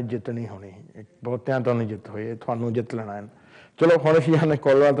ਆਇਆ ਜਿੱਤਣੀ ਹੋਣੀ ਬਹੁਤਿਆਂ ਤੋਂ ਨਹੀਂ ਜਿੱਤ ਹੋਈ ਤੁਹਾਨੂੰ ਜਿੱਤ ਲੈਣਾ ਹੈ ਚਲੋ ਹੁਣ ਅਸੀਂ ਆਨੇ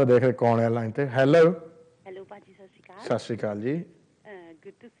ਕਾਲ ਵਾਲ ਤਾਂ ਦੇਖ ਰਹੇ ਕੌਣ ਹੈ ਲਾਈਨ ਤੇ ਹੈਲੋ ਭਾਜੀ ਸਤਿ ਸ਼੍ਰੀ ਅਕਾਲ ਸਤਿ ਸ਼੍ਰੀ ਅਕਾਲ ਜੀ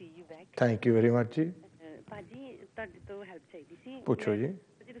good to C you back thank you very much ਜੀ ਭਾਜੀ ਤੁਹਾਡੇ ਤੋਂ ਹੈਲਪ ਚਾਹੀਦੀ ਸੀ ਪੁੱਛੋ ਜੀ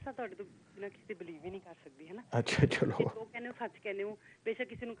ਦੱਸਾਂ ਤੁਹਾਡੇ ਤੋਂ ਬਿਨਾਂ ਕਿਸੇ ਤੇ ਬਲੀਵ ਹੀ ਨਹੀਂ ਕਰ ਸਕਦੀ ਹੈ ਨਾ ਅੱਛਾ ਚਲੋ ਉਹ ਕਹਿੰਦੇ ਹੋ ਸੱਚ ਕਹਿੰਦੇ ਹੋ ਬੇਸ਼ੱਕ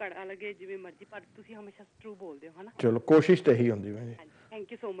ਕਿਸੇ ਨੂੰ ਕੜਾ ਲੱਗੇ ਜਿਵੇਂ ਮਰਜ਼ੀ ਪਰ ਤੁਸੀਂ ਹਮੇਸ਼ਾ ਟਰੂ ਬੋਲਦੇ ਹੋ ਹਨਾ ਚਲੋ ਕੋਸ਼ਿਸ਼ ਤਾਂ ਇਹੀ ਹੁੰਦੀ ਹੈ ਜੀ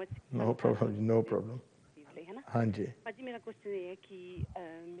thank you so much no problem no problem ਹਾਂਜੀ ਭਾਜੀ ਮੇਰਾ ਕੁਐਸਚਨ ਇਹ ਹੈ ਕਿ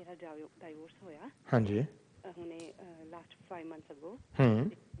ਮੇਰਾ ਡਾਈਵੋਰਸ ਹੋਇਆ ਹਾਂਜੀ ਹੁਣੇ ਲਾਸਟ 5 ਮੰਥਸ ਅਗੋ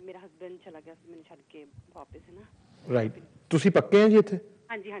ਮੇਰਾ ਹਸਬੈਂਡ ਚਲਾ ਗਿਆ ਸੀ ਮੈਨੂੰ ਛੱਡ ਕੇ ਵਾਪਸ ਹੈ ਨਾ ਰਾਈਟ ਤੁਸੀਂ ਪੱਕੇ ਆ ਜੀ ਇੱਥੇ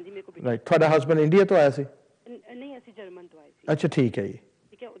ਹਾਂਜੀ ਹਾਂਜੀ ਮੇਰੇ ਕੋਲ ਰਾਈਟ ਤੁਹਾਡਾ ਹਸਬੈਂਡ ਇੰਡੀਆ ਤੋਂ ਆਇਆ ਸੀ ਨਹੀਂ ਅਸੀਂ ਜਰਮਨ ਤੋਂ ਆਏ ਸੀ ਅੱਛਾ ਠੀਕ ਹੈ ਜੀ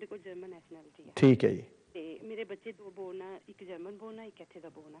ਠੀਕ ਹੈ ਉਹਦੇ ਕੋਲ ਜਰਮਨ ਨੈਸ਼ਨੈਲਿਟੀ ਹੈ ਠੀਕ ਹੈ ਜੀ ਤੇ ਮੇਰੇ ਬੱਚੇ ਦੋ ਬੋਰਨ ਆ ਇੱਕ ਜਰਮਨ ਬੋਰਨ ਆ ਇੱਕ ਇੱਥੇ ਦਾ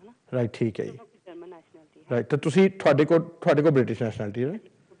ਬੋਰਨ ਆ ਹਨਾ ਰਾਈਟ ਠੀਕ ਹੈ ਜੀ ਜਰਮਨ ਨੈਸ਼ਨੈਲਿਟੀ ਰਾਈਟ ਤਾਂ ਤੁਸੀਂ ਤੁਹਾਡੇ ਕੋਲ ਬ੍ਰਿਟਿਸ਼ ਨੈਸ਼ਨੈਲਿਟੀ ਹੈ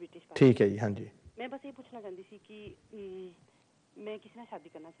ਠੀਕ ਹੈ ਜੀ ਹਾਂਜੀ ਮੈਂ ਬਸ ਇਹ ਪੁੱਛਣਾ ਚਾਹੁੰਦੀ ਸੀ ਕਿ ਮੈਂ ਕਿਸੇ ਨਾਲ ਸ਼ਾਦੀ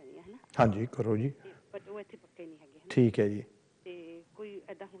ਕਰਨਾ ਚਾਹੁੰਦੀ ਹਾਂ ਹਨਾ ਹਾਂਜੀ ਕਰੋ ਜੀ ਬਟ ਉਹ ਇੱਥੇ ਪੱਕੇ ਨਹੀਂ ਹੈਗੇ ਠੀਕ ਹੈ ਜੀ ਤੇ ਕੋਈ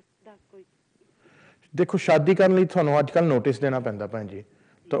ਐਦਾਂ ਹੁੰਦਾ ਕੋਈ ਦੇਖੋ ਸ਼ਾਦੀ ਕਰਨ ਲਈ ਤੁਹਾਨੂੰ ਅੱਜ ਕੱਲ੍ਹ ਨੋਟਿਸ ਦੇਣਾ ਪੈਂਦਾ ਭੈਣ ਜੀ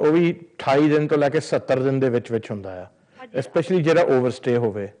ਤਾਂ ਉਹ ਵੀ 28 ਦਿਨ ਤੋਂ ਲੈ ਕੇ 70 ਦਿਨ ਦੇ ਵਿੱਚ ਹੁੰਦਾ ਆ ਸਪੈਸ਼ਲੀ ਜਿਹੜਾ ਓਵਰਸਟੇ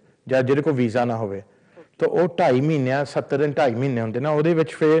ਹੋਵੇ ਜਾਂ ਜਿਹਦੇ ਕੋਲ ਵੀਜ਼ਾ ਨਾ ਹੋਵੇ ਤਾਂ ਉਹ 2.5 ਮਹੀਨਿਆਂ 70 ਦਿਨ 2.5 ਮਹੀਨੇ ਹੁੰਦੇ ਨਾ ਉਹਦੇ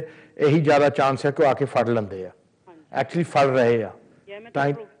ਵਿੱਚ ਫਿਰ ਇਹੀ ਜ਼ਿਆਦਾ ਚਾਂਸ ਹੈ ਕਿ ਉਹ ਆ ਕੇ ਫੜ ਲੈਂਦੇ ਆ ਐਕਚੁਅਲੀ ਫੜ ਰਹੇ ਆ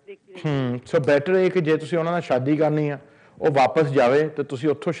ਤਾਂ ਸੋ ਬੈਟਰ ਹੈ ਕਿ ਜੇ ਤੁਸੀਂ ਉਹਨਾਂ ਨਾਲ ਸ਼ਾਦੀ ਕਰਨੀ ਆ ਉਹ ਵਾਪਸ ਜਾਵੇ ਤੇ ਤੁਸੀਂ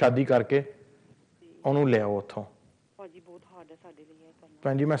ਉੱਥੋਂ ਸ਼ਾਦੀ ਕਰਕੇ ਉਹਨੂੰ ਲਿਆਓ ਉੱਥੋਂ ਭਾਜੀ ਬਹੁਤ ਹਾਰਡ ਹੈ ਸਾਡੇ ਲਈ ਇਹ ਕਰਨਾ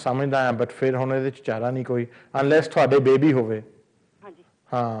ਭੈਣ ਜੀ ਮੈਂ ਸਮਝਦਾ ਹਾਂ ਬਟ ਫਿਰ ਹੁਣ ਇਹਦੇ 'ਚ ਚਾਰਾ ਨਹੀਂ ਕੋਈ ਅਨਲੈਸ ਤੁਹਾਡੇ ਬੇਬੀ ਹੋਵੇ ਹਾਂਜੀ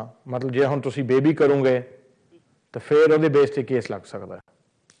ਹਾਂ ਮਤਲਬ ਜੇ ਹੁਣ ਤੁਸੀਂ ਬੇਬੀ ਕਰੋਗੇ ਤਾਂ ਫਿਰ ਉਹਦੇ ਬੇਸ ਤੇ ਕੇਸ ਲੱਗ ਸਕਦਾ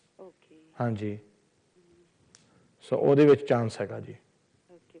ਓਕੇ ਹਾਂਜੀ ਸੋ ਉਹਦੇ ਵਿੱਚ ਚਾਂਸ ਹੈਗਾ ਜੀ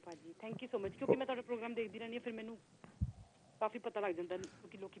ਓਕੇ ਭਾਜੀ ਥੈਂਕ ਯੂ ਸੋ ਮਚ ਕਿਉਂਕਿ ਮੈਂ ਤੁਹਾਡਾ ਪ੍ਰੋਗਰਾਮ ਦੇਖਦੀ ਰਹਿੰਦੀ ਹਾਂ ਫਿਰ ਮੈਨੂੰ ਕਾਫੀ ਪਤਾ ਲੱਗ ਜਾਂਦਾ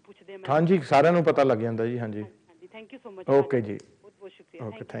ਕਿਉਂਕਿ ਲੋਕੀ ਪੁੱਛਦੇ ਆ ਹਾਂਜੀ ਸਾਰਿਆਂ ਨੂੰ ਪਤਾ ਲੱਗ ਜਾਂਦਾ ਜੀ ਹਾਂਜੀ ਹਾਂਜੀ thank you so much okay ਜੀ ਬਹੁਤ ਬਹੁਤ ਸ਼ੁਕਰੀਆ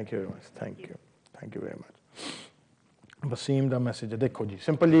okay thank you very much thank you very much Wasim the message ਦੇਖੋ ਜੀ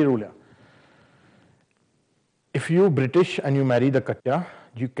ਸਿੰਪਲ ਜੀ ਰੂਲ ਆ if you British and you marry the kacha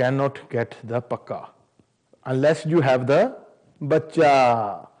you cannot get the pakka unless you have the bacha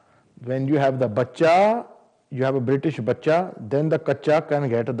when you have the bacha you have a British bacha then the kacha can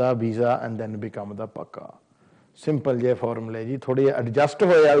get the visa and then become the pakka simple ਜੇ ਫਾਰਮੂਲੇ ਜੀ ਥੋੜੀ adjust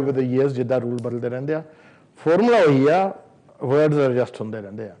ਹੋਏ ਆ over ਦ years ਜਿੱਦਾਂ rule ਬਦਲਦੇ ਰਹਿੰਦੇ ਆ ਫਾਰਮੂਲਾ ਉਹੀ ਆ ਵਰਡਸ ਐਡਜਸਟ ਹੁੰਦੇ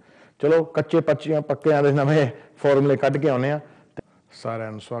ਰਹਿੰਦੇ ਆ ਚਲੋ ਕੱਚੇ ਪੱਕਿਆਂ ਦੇ ਨਵੇਂ ਫਾਰਮੂਲੇ ਕੱਢ ਕੇ ਆਉਂਦੇ ਆ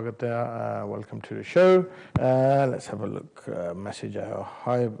ਸਾਰਿਆਂ ਨੂੰ ਸਵਾਗਤ ਹੈ welcome to the show let's have a look message ਆਇਆ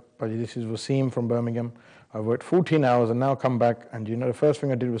ਹਾਈ ਭਾਜੀ this is Wasim firm Birmingham I worked 14 hours and now come back and you know the first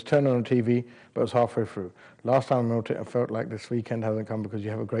thing I did was turn on the TV but it was halfway through. Last time I wrote it I felt like this weekend hasn't come because you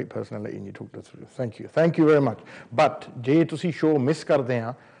have a great personality and you talked us through. Thank you very much. But ਜੇ ਤੁਸੀਂ show miss ਕਰਦੇ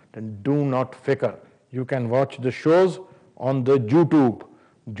ਆ then do not ਫਿਕਰ. You can watch the shows on the YouTube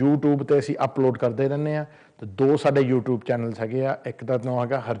ਤੇ ਅਸੀਂ upload ਕਰਦੇ ਰਹਿੰਦੇ ਆ ਤੇ ਦੋ ਸਾਡੇ YouTube ਚੈਨਲਸ ਹੈਗੇ ਆ ਇੱਕ ਦਾ ਨਾਮ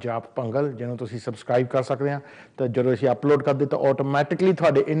ਹੈਗਾ ਹਰਜਾਪ ਭੰਗਲ ਜਿਹਨੂੰ ਤੁਸੀਂ ਸਬਸਕ੍ਰਾਈਬ ਕਰ ਸਕਦੇ ਆ ਤਾਂ ਜਦੋਂ ਅਸੀਂ ਅਪਲੋਡ ਕਰਦੇ ਤਾਂ ਆਟੋਮੈਟਿਕਲੀ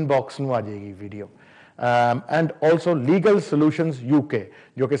ਤੁਹਾਡੇ ਇਨਬਾਕਸ ਨੂੰ ਆ ਜਾਏਗੀ video and also Legal Solutions UK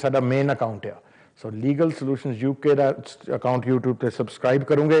ਜੋ ਕਿ ਸਾਡਾ ਮੇਨ ਅਕਾਊਂਟ ਆ ਸੋ Legal Solutions UK ਦਾ ਅਕਾਊਂਟ YouTube ਤੇ ਸਬਸਕ੍ਰਾਈਬ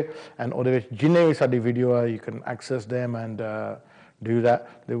ਕਰੋਗੇ ਐਂਡ ਉਹਦੇ ਵਿੱਚ ਜਿੰਨੇ ਵੀ ਸਾਡੀ ਵੀਡੀਓ ਆ you can access them and do that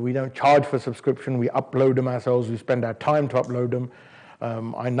we don't charge for subscription we upload them ourselves we spend our time to upload them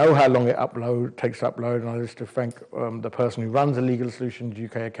I know how long it takes to upload, and I just to thank the person who runs the Legal Solutions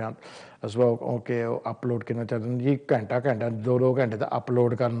UK account as well. Okay, upload कितना चाहते हैं जी, घंटा 2 घंटे तो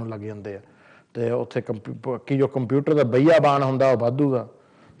upload करने ਨੂੰ ਲੱਗ ਜਾਂਦੇ ਆ ਤੇ ਉੱਥੇ ਕਿ ਜੋ ਕੰਪਿਊਟਰ ਦਾ ਬਈਆ ਬਾਣ ਹੁੰਦਾ ਉਹ ਵਾਧੂ ਦਾ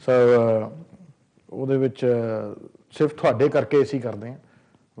ਸੋ ਉਹਦੇ ਵਿੱਚ ਸਿਰਫ ਤੁਹਾਡੇ ਕਰਕੇ ਅਸੀਂ ਕਰਦੇ ਹਾਂ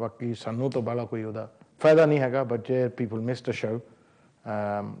ਬਾਕੀ ਸਾਨੂੰ ਤਾਂ ਬਾਲਾ ਕੋਈ ਉਹਦਾ ਫਾਇਦਾ ਨਹੀਂ ਹੈਗਾ but ਜੇ people miss the show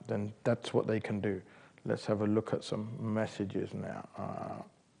then that's what they can do. Let's have a look at some messages now.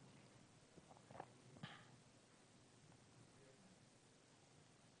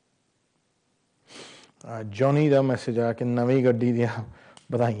 Johnny the message ਆ ਕਿ ਨਵੀਂ ਗੱਡੀ ਦੀਆਂ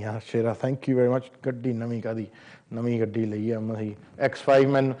ਵਧਾਈਆਂ ਸ਼ੇਰਾ ਥੈਂਕ ਯੂ ਵੈਰੀ ਮਚ ਗੱਡੀ ਨਵੀਂ ਕਾਦੀ ਨਵੀਂ ਗੱਡੀ ਲਈ ਆ ਅਸੀਂ X5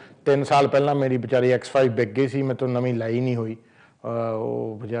 ਮੈਨੂੰ 3 ਸਾਲ ਪਹਿਲਾਂ ਮੇਰੀ ਵਿਚਾਰੀ X5 ਵਿਕ ਗਈ ਸੀ ਮੈਂ ਤੋਂ ਨਵੀਂ ਲਈ ਨਹੀਂ ਹੋਈ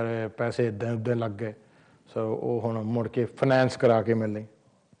ਉਹ ਵਿਚਾਰੇ ਪੈਸੇ ਇੱਦਾਂ ਉੱਦਾਂ ਲੱਗ ਗਏ ਸੋ ਉਹ ਹੁਣ ਮੁੜ ਕੇ ਫਾਈਨੈਂਸ ਕਰਾ ਕੇ ਮਿਲ ਲਈ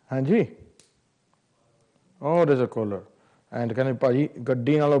ਹਾਂਜੀ there's a caller and ਕਹਿੰਦੇ ਭਾਜੀ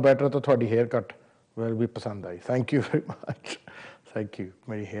ਗੱਡੀ ਨਾਲੋਂ ਬੈਟਰ ਤਾਂ ਤੁਹਾਡੀ ਹੇਅਰ ਕੱਟ ਵੈਲ ਵੀ ਪਸੰਦ ਆਈ thank you very much thank you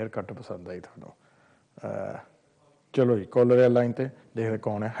ਮੇਰੀ ਹੇਅਰ ਕੱਟ ਪਸੰਦ ਆਈ ਤੁਹਾਨੂੰ ਚਲੋ ਜੀ ਕਾਲਰ ਹੈ ਲਾਈਨ ਤੇ ਦੇਖਦੇ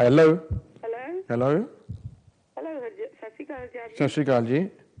ਕੌਣ ਹੈ ਹੈਲੋ ਹੈਲੋ ਸਤਿ ਸ਼੍ਰੀ ਅਕਾਲ ਜੀ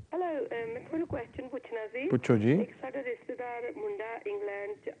ਹੈਲੋ ਮੈਂ ਤੁਹਾਨੂੰ ਕੁਐਸਚਨ ਪੁੱਛਣਾ ਸੀ ਪੁੱਛੋ ਜੀ ਇੱਕ ਸਾਡਾ ਰਿਸ਼ਤੇਦਾਰ ਮੁੰਡਾ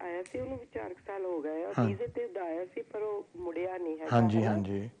ਇੰਗਲੈਂਡ ਚ ਆਇਆ ਸੀ ਉਹਨੂੰ 4 ਸਾਲ ਹੋ ਗਏ ਆ ਵੀਜ਼ੇ ਤੇ ਆਇਆ ਸੀ ਪਰ ਉਹ ਮੁੜਿਆ ਨਹੀਂ ਹੈਗਾ ਹਾਂਜੀ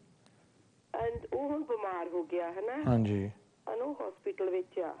ਹਾਂਜੀ ਐਂਡ ਉਹ ਹੁਣ ਬਿਮਾਰ ਹੋ ਗਿਆ ਹੈ ਨਾ ਹਾਂਜੀ ਉਹਨੂੰ ਹਸਪੀਟਲ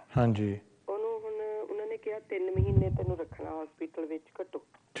ਵਿੱਚ ਆ ਹਾਂਜੀ ਉਹਨੂੰ ਹੁਣ ਉਹਨਾਂ ਨੇ ਕਿਹਾ 3 ਮਹੀਨੇ ਤੈਨੂੰ ਰੱਖਣਾ ਹਸਪੀਟਲ ਵਿੱਚ ਘੱਟੋ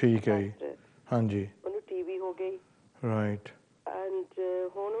ਠੀਕ ਹੈ ਜੀ ਹਾਂਜੀ ਉਹਨੂੰ ਟੀਵੀ ਹੋ ਗਈ ਰਾਈਟ ਐਂਡ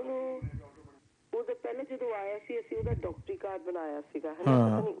ਹੁਣ ਉਹਨੂੰ ਉਹਦੇ ਪਹਿਲੇ ਜਦੋਂ ਆਇਆ ਸੀ ਅਸੀਂ ਉਹਦਾ ਡਾਕਟਰੀ ਕਾਰਡ ਬਣਾਇਆ ਸੀਗਾ ਹੈ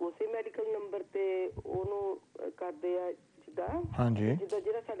ਨਾ ਉਸੇ ਮੈਡੀਕਲ ਨੰਬਰ ਤੇ ਉਹਨੂੰ ਕਰਦੇ ਆ ਜਿੱਦਾਂ ਹਾਂਜੀ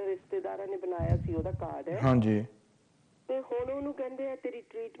ਜਿਹੜਾ ਸਾਡੇ ਰਿਸ਼ਤੇਦਾਰਾਂ ਨੇ ਬਣਾਇਆ ਸੀ ਉਹਦਾ ਕਾਰਡ ਹੈ ਹਾਂਜੀ ਤੇ ਹੁਣ ਉਹਨੂੰ ਕਹਿੰਦੇ ਆ ਤੇਰੀ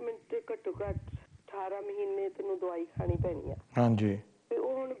ਟ੍ਰੀਟਮੈਂਟ ਤੇ ਘੱਟੋ ਘੱਟ 18 ਮਹੀਨੇ ਤੈਨੂੰ ਦਵਾਈ ਖਾਣੀ ਪੈਣੀ ਆ ਹਾਂਜੀ ਤੇ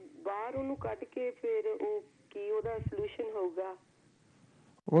ਉਹ ਹੁਣ ਬਾਹਰ ਉਹਨੂੰ ਕੱਢ ਕੇ ਫਿਰ ਉਹ ਕੀ ਉਹਦਾ ਸੋਲੂਸ਼ਨ ਹੋਊਗਾ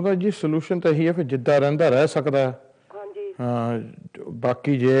ਉਹਦਾ ਜੀ ਸੋਲੂਸ਼ਨ ਤਾਂ ਇਹੀ ਹੈ ਫਿਰ ਜਿੱਦਾਂ ਰਹਿੰਦਾ ਰਹਿ ਸਕਦਾ ਹਾਂਜੀ ਹਾਂ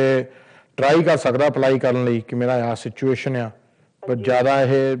ਬਾਕੀ ਜੇ ਟਰਾਈ ਕਰ ਸਕਦਾ ਅਪਲਾਈ ਕਰਨ ਲਈ ਕਿ ਮੇਰਾ ਆ ਸਿਚੁਏਸ਼ਨ ਆ ਪਰ ਜ਼ਿਆਦਾ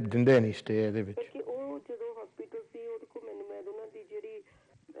ਇਹ ਦਿੰਦੇ ਨਹੀਂ ਸਟੇ ਇਹਦੇ ਵਿੱਚ ਕਿ ਉਹ ਜਦੋਂ ਹਸਪੀਟਲ ਸੀ ਉਹਦੇ ਕੋਲ ਮੈਨੂੰ ਮੈਂ ਉਹਨਾਂ ਦੀ ਜਿਹੜੀ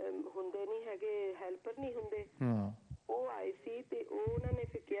ਹੁੰਦੇ ਨਹੀਂ ਹੈਗੇ ਹੈਲਪਰ ਨਹੀਂ ਹੁੰਦੇ ਉਹ ਆਏ ਸੀ ਤੇ ਉਹਨਾਂ ਨੇ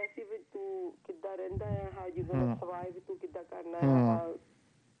ਫਿਰ ਕਿਹਾ ਸੀ ਵੀ ਤੂੰ ਕਿੱਦਾਂ ਰਹਿੰਦਾ ਆ how you going to survive ਤੂੰ ਕਿੱਦਾਂ ਕਰਨਾ ਹੈ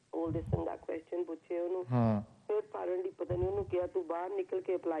all this and that question ਪੁੱਛੇ ਉਹਨੂੰ ਫਿਰ ਫਾਰਨ ਦੀ ਪਤਾ ਨਹੀਂ ਉਹਨੂੰ ਕਿਹਾ ਤੂੰ ਬਾਹਰ ਨਿਕਲ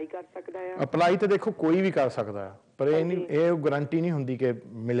ਕੇ ਅਪਲਾਈ ਕਰ ਸਕਦਾ ਆ ਅਪਲਾਈ ਤਾਂ ਦੇਖੋ ਕੋਈ ਵੀ ਕਰ ਸਕਦਾ ਹੈ ਪਰ ਇਹ ਗਾਰੰਟੀ ਨਹੀਂ ਹੁੰਦੀ ਕਿ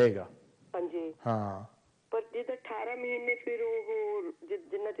ਮਿਲੇਗਾ ਹਾਂਜੀ ਹਾਂ ਪਰ ਜੇ 18 ਮਹੀਨੇ ਫਿਰ ਉਹ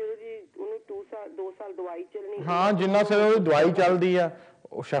ਜਿੰਨਾ ਚਿਰ ਉਹਨੂੰ 2 ਸਾਲ ਦਵਾਈ ਚੱਲਣੀ ਹਾਂ ਜਿੰਨਾ ਚਿਰ ਉਹਦੀ ਦਵਾਈ ਚੱਲਦੀ ਆ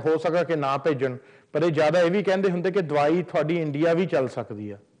ਉਹ ਹੋ ਸਕਦਾ ਕਿ ਨਾ ਭੇਜਣ ਪਰ ਇਹ ਜ਼ਿਆਦਾ ਇਹ ਵੀ ਕਹਿੰਦੇ ਹੁੰਦੇ ਕਿ ਦਵਾਈ ਤੁਹਾਡੀ ਇੰਡੀਆ ਵੀ ਚੱਲ ਸਕਦੀ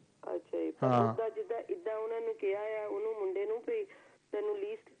ਆ ਅੱਛਾ ਜੀ ਪਰ ਜਿੱਦਾਂ ਇੱਦਾਂ ਉਹਨਾਂ ਨੂੰ ਕਿਹਾ ਆ ਉਹਨੂੰ ਮੁੰਡੇ ਨੂੰ ਵੀ ਤੈਨੂੰ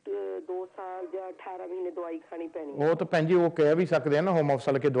ਲੀਸਟ 2 ਸਾਲ ਜਾਂ 18 ਮਹੀਨੇ ਦਵਾਈ ਖਾਣੀ ਪੈਣੀ ਉਹ ਤਾਂ ਭੈਣ ਜੀ ਉਹ ਕਹਿ ਵੀ ਸਕਦੇ ਆ ਨਾ ਹੋਮ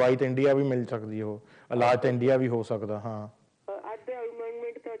ਆਫਿਸ ਕਿ ਦਵਾਈ ਤਾਂ ਇੰਡੀਆ ਵੀ ਮਿਲ ਸਕਦੀ ਉਹ ਇਲਾਜ ਤਾਂ ਇੰਡੀਆ ਵੀ ਹੋ ਸਕਦਾ ਹਾਂ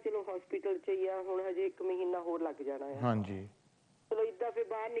ਅਪਾਇੰਟਮੈਂਟ ਤਾਂ ਚਲੋ ਹਸਪੀਟਲ ਚ ਹੀ ਆ ਹੁਣ ਹਜੇ 1 ਮਹੀਨਾ ਹੋਰ ਲੱਗ ਜਾਣਾ ਹੈ ਹਾਂਜੀ ਚਲੋ ਇੱਦਾਂ ਫਿਰ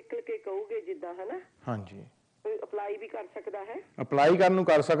ਬਾਹਰ ਨਿਕਲ ਕੇ ਕਹੋਗੇ ਜਿੱਦਾਂ ਹਨਾ ਹਾਂਜੀ ਅਪਲਾਈ ਵੀ ਕਰ ਸਕਦਾ ਹੈ ਅਪਲਾਈ ਕਰਨ ਨੂੰ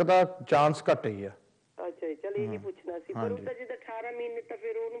ਕਰ ਸਕਦਾ ਚਾਂਸ ਘੱਟ ਹੀ ਆ ਅੱਛਾ ਜੀ ਚਲ ਇਹੀ ਪੁੱਛਣਾ ਸੀ ਪਰ ਉਹਦਾ ਜਿੱਦਾਂ 18 ਮਹੀਨੇ ਤਾਂ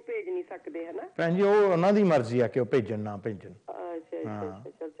ਫਿਰ ਉਹਨੂੰ ਭੇਜ ਨਹੀਂ ਸਕਦੇ ਹਨਾ ਭੈਣ ਜੀ ਉਹ ਉਹਨਾਂ ਦੀ ਮਰਜ਼ੀ ਆ ਕਿ ਉਹ ਭੇਜਣ ਨਾ ਭੇਜਣ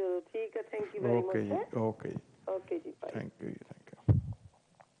ਅੱਛਾ ਚਲੋ ਠੀਕ ਹੈ thank you very much okay ਜੀ ਬਾਏ ਥੈਂਕ ਯੂ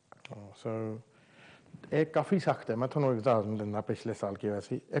ਸੋ ਇਹ ਕਾਫੀ ਸਖਤ ਹੈ ਮੈਂ ਤੁਹਾਨੂੰ ਉਦਾਹਰਨ ਦਿੰਦਾ ਪਿਛਲੇ ਸਾਲ ਕੀ ਹੋਇਆ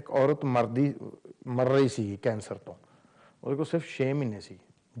ਸੀ ਇੱਕ ਔਰਤ ਮਰ ਰਹੀ ਸੀ ਕੈਂਸਰ ਤੋਂ ਉਹਦੇ ਕੋਲ ਸਿਰਫ 6 ਮਹੀਨੇ ਸੀ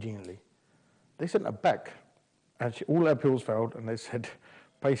ਜੀਣ ਲਈ they sent her back and all her pills failed and they said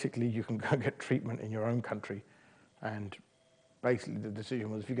basically you can go get treatment in your own country and basically the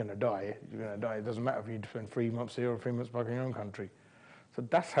decision was if you're going to die you're going to die it doesn't matter if you spend 3 months here or 3 months back in your own country so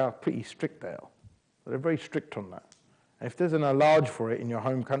that's how pretty strict they are they're very strict on that and if there's an allowance for it in your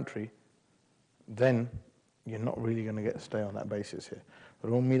home country then you're not really going to get to stay on that basis here.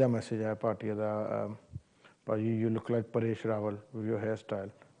 Romi da message aaya party da bhai you look like Paresh Rawal with your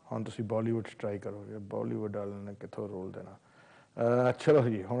hairstyle. ਹੁਣ ਤੁਸੀਂ Bollywood try ਕਰੋਗੇ ਬਾਲੀਵੁੱਡ ਵਾਲਿਆਂ ਨੇ ਕਿੱਥੋਂ role ਦੇਣਾ ਚਲੋ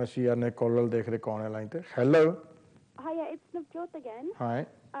ਜੀ ਹੁਣ ਅਸੀਂ ਯਾਰ ਕਾਲਰ ਦੇਖਦੇ ਕੌਣ ਹੈ ਲਾਈਨ ਤੇ hello Hiya, it's Navjot again. Hi.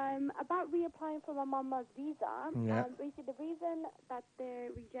 About reapplying for my mama's visa. Yeah. Basically, the reason that they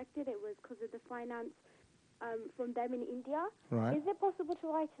rejected it was because of the finance from them in India. Right. Is it possible to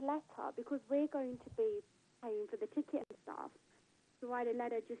write a letter because we're going to be paying for the ticket and stuff? To write a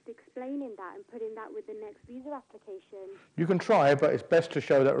letter just explaining that and putting that with the next visa application. You can try, but it's best to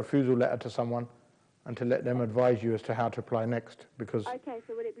show that refusal letter to someone and to let them advise you as to how to apply next because... Okay,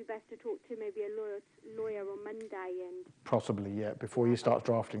 so would it be best to talk to maybe a lawyer on Monday and... Possibly, yeah, before you start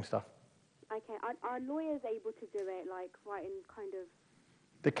drafting stuff. Okay, are lawyers able to do it, like writing kind of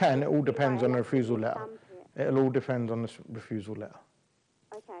They can. It all depends on the refusal letter. Stamp it. It'll all depend on the refusal letter.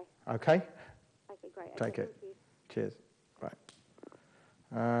 Okay. Okay? Okay, great. Take Okay, it. thank you. Cheers. Right.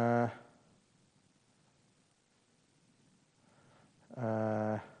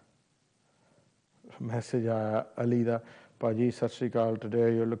 Message Ali da. Paji, Sat Sri Akal,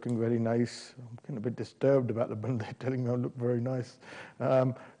 today you're looking very nice. I'm kind of a bit disturbed about the bande telling me I look very nice.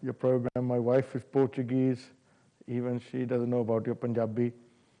 Your program, my wife is Portuguese. Even she doesn't know about your Punjabi.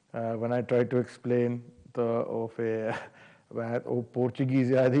 When I try to explain ਉਹ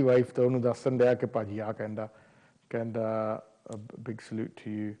Portuguese ਹੈ ਇਹਦੀ wife ਤਾਂ ਉਹਨੂੰ ਦੱਸਣ ਡਿਆ ਕਿ ਭਾਜੀ ਆ ਕਹਿੰਦਾ big salute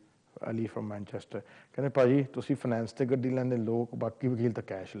to you Ali firm Manchester ਕਹਿੰਦੇ ਭਾਜੀ ਤੁਸੀਂ ਫਾਈਨੈਂਸ ਤੇ ਗੱਡੀ ਲੈਂਦੇ ਲੋਕ ਬਾਕੀ ਵਕੀਲ ਤਾਂ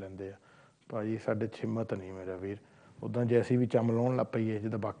ਕੈਸ਼ ਲੈਂਦੇ ਆ ਭਾਜੀ ਸਾਡੇ 'ਚ ਹਿੰਮਤ ਨਹੀਂ ਮੇਰਾ ਵੀਰ ਉੱਦਾਂ ਜੇ ਅਸੀਂ ਵੀ ਚੰਮ ਲਾਉਣ ਲੱਗ ਪਈਏ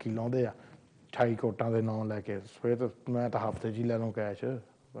ਜਿੱਦਾਂ ਬਾਕੀ ਲਾਉਂਦੇ ਆ 28 ਕੋਟਾਂ ਦੇ ਨਾਂ ਲੈ ਕੇ ਫਿਰ ਤਾਂ ਮੈਂ ਤਾਂ ਹਫ਼ਤੇ 'ਚ ਹੀ ਲੈ ਲਵਾਂ ਕੈਸ਼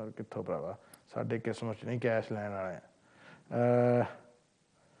ਪਰ ਕਿੱਥੋਂ ਭਰਾਵਾ ਸਾਡੇ ਕਿਸਮਤ 'ਚ ਨਹੀਂ ਕੈਸ਼ ਲੈਣ ਵਾਲੇ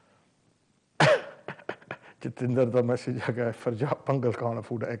ਜਤਿੰਦਰ ਦਾ ਮੈਸੇਜ ਹੈਗਾ ਹਰਜਾਪ ਭੰਗਲ ਕਾਨ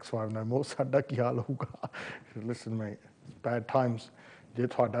ਫੂਡ ਐਕਸ ਵਾਰ ਨਾ ਮੋ ਸਾਡਾ ਕੀ ਹਾਲ ਹੋਊਗਾ ਲਿਸਨ ਮਾਈ ਬੈਡ ਟਾਈਮਸ ਜੇ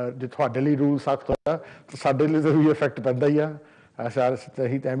ਤੁਹਾਡੇ ਲਈ ਰੂਲ ਸਖਤ ਹੋਇਆ ਤਾਂ ਸਾਡੇ ਲਈ ਤਾਂ ਵੀ ਇਫੈਕਟ ਪੈਂਦਾ ਹੀ ਆ ਐਸਾ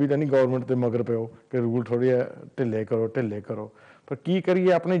ਅਸੀਂ ਤਾਂ ਵੀ ਤਾਂ ਨਹੀਂ ਗੌਰਮੈਂਟ ਦੇ ਮਗਰ ਪਿਓ ਕਿ ਰੂਲ ਥੋੜ੍ਹੇ ਢਿੱਲੇ ਕਰੋ ਪਰ ਕੀ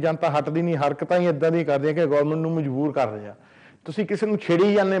ਕਰੀਏ ਆਪਣੀ ਜਨਤਾ ਹਟਦੀ ਨਹੀਂ ਹਰਕਤਾਂ ਹੀ ਇੱਦਾਂ ਦੀਆਂ ਕਰਦੀਆਂ ਕਿ ਗੌਰਮੈਂਟ ਨੂੰ ਮਜਬੂਰ ਕਰ ਰਹੇ ਆ ਤੁਸੀਂ ਕਿਸੇ ਨੂੰ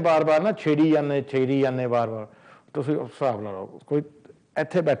ਛੇੜੀ ਜਾਂਦੇ ਬਾਰ-ਬਾਰ ਨਾ ਛੇੜੀ ਜਾਂਦੇ ਬਾਰ-ਬਾਰ ਤੁਸੀਂ ਉਸ ਹਿਸਾਬ ਨਾਲ ਲਓ ਕੋਈ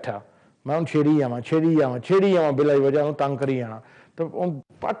ਇੱਥੇ ਬੈਠਾ ਮੈਂ ਉਹਨੂੰ ਛੇੜੀ ਜਾਵਾਂ ਬਿਲਾ ਵਜ੍ਹਾ ਉਹਨੂੰ ਤੰਗ ਕਰੀ ਜਾਣਾ ਤਾਂ ਉਹ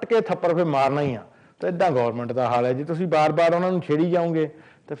ਪੱਟ ਕੇ ਥੱਪੜ ਫਿਰ ਮਾਰਨਾ ਹੀ ਆ ਤਾਂ ਇੱਦਾਂ ਗੌਰਮੈਂਟ ਦਾ ਹਾਲ ਹੈ ਜੇ ਤੁਸੀਂ ਬਾਰ-ਬਾਰ ਉਹਨਾਂ ਨੂੰ ਛੇੜੀ ਜਾਓਗੇ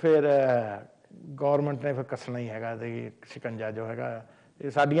ਤਾਂ ਫਿਰ ਗੌਰਮੈਂਟ ਨੇ ਫਿਰ ਕੱਸਣਾ ਹੀ ਹੈਗਾ ਅਤੇ ਸ਼ਿਕੰਜਾ ਜੋ ਹੈਗਾ ਇਹ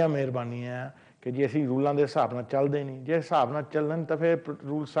ਸਾਡੀਆਂ ਮਿਹਰਬਾਨੀਆਂ ਕਿ ਜੇ ਅਸੀਂ ਰੂਲਾਂ ਦੇ ਹਿਸਾਬ ਨਾਲ ਚੱਲਦੇ ਨਹੀਂ ਜੇ ਹਿਸਾਬ ਨਾਲ ਚੱਲਣ ਤਾਂ ਫਿਰ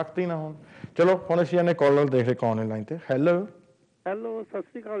ਰੂਲ ਸਖਤ ਹੀ ਨਾ ਹੋਣ ਚਲੋ ਹੁਣ ਅਸੀਂ ਇਹਨੇ ਕਾਲਰ ਦੇਖ ਰਹੇ ਕੌਣ ਲਾਈਨ 'ਤੇ ਹੈਲੋ ਸਤਿ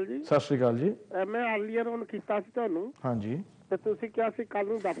ਸ਼੍ਰੀ ਅਕਾਲ ਜੀ ਸਤਿ ਸ਼੍ਰੀ ਅਕਾਲ ਜੀ ਮੈਂ ਆਲੀਅਰ ਹੁਣ ਕੀਤਾ ਸੀ ਤੁਹਾਨੂੰ ਹਾਂਜੀ ਤੇ ਤੁਸੀਂ ਕਿਹਾ ਸੀ ਕੱਲ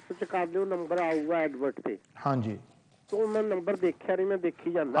ਨੂੰ ਦਫ਼ਤਰ 'ਚ ਕਰ ਦਿਓ ਨੰਬਰ ਆਊਗਾ ਐਡਵਰਟ ਤੇ ਹਾਂਜੀ ਤੋ ਮੈਂ ਨੰਬਰ ਦੇਖਿਆ ਨਹੀਂ ਮੈਂ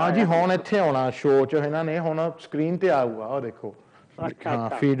ਦੇਖੀ ਜਾਂਦਾ ਹਾਂਜੀ ਹੁਣ ਇੱਥੇ ਆਉਣਾ ਸ਼ੋਅ 'ਚ ਇਹਨਾਂ ਨੇ ਹੁਣ ਸਕਰੀਨ ਤੇ ਆਊਗਾ ਉਹ ਦੇਖੋ ਹਾਂ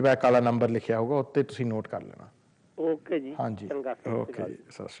ਫੀਡਬੈਕ ਵਾਲਾ ਨੰਬਰ ਲਿਖਿਆ ਹੋਊਗਾ ਉੱਤੇ ਤੁਸੀਂ ਨੋਟ ਕਰ ਲੈਣਾ ਓਕੇ ਜੀ ਹਾਂਜੀ ਚੰਗਾ ਓਕੇ ਜੀ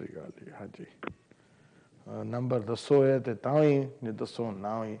ਸਤਿ ਸ਼੍ਰੀ ਅਕਾਲ ਜੀ ਹਾਂਜੀ ਨੰਬਰ ਦੱਸੋ ਹੈ ਤੇ ਤਾਂ ਹੀ ਜੇ ਦੱਸੋ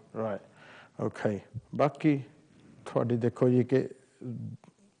ਨਾ ਹੀ ਰਾਈਟ ਓਕੇ ਬਾਕੀ ਤੁਹਾਡੀ ਦੇਖੋ ਜੀ ਕਿ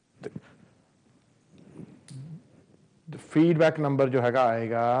ਫੀਡਬੈਕ ਨੰਬਰ ਜੋ ਹੈਗਾ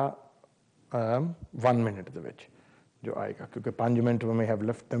ਆਏਗਾ 1 ਮਿੰਟ ਦੇ ਵਿੱਚ ਜੋ ਆਏਗਾ ਕਿਉਂਕਿ 5 minute we have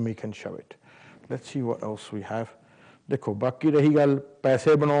left then we can show it let's see what else we have ਦੇਖੋ ਬਾਕੀ ਰਹੀ ਗੱਲ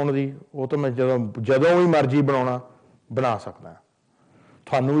ਪੈਸੇ ਬਣਾਉਣ ਦੀ ਉਹ ਤਾਂ ਮੈਂ ਜਦੋਂ ਵੀ ਮਰਜ਼ੀ ਬਣਾ ਸਕਦਾ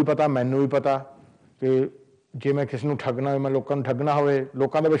ਤੁਹਾਨੂੰ ਵੀ ਪਤਾ ਮੈਨੂੰ ਵੀ ਪਤਾ ਕਿ ਜੇ ਮੈਂ ਕਿਸੇ ਨੂੰ ਠੱਗਣਾ ਹੋਵੇ ਮੈਂ ਲੋਕਾਂ ਨੂੰ ਠੱਗਣਾ ਹੋਵੇ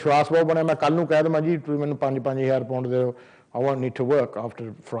ਲੋਕਾਂ ਦਾ ਵਿਸ਼ਵਾਸ ਬਹੁਤ ਬਣਿਆ ਮੈਂ ਕੱਲ੍ਹ ਨੂੰ ਕਹਿ ਦੇਵਾਂ ਜੀ ਤੁਸੀਂ ਮੈਨੂੰ 5,000 ਪਾਉਂਡ ਦਿਓ I want need to work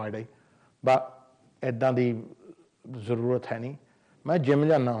after Friday but ਇੱਦਾਂ ਦੀ ਜ਼ਰੂਰਤ ਹੈ ਨਹੀਂ ਮੈਂ ਜਿਮ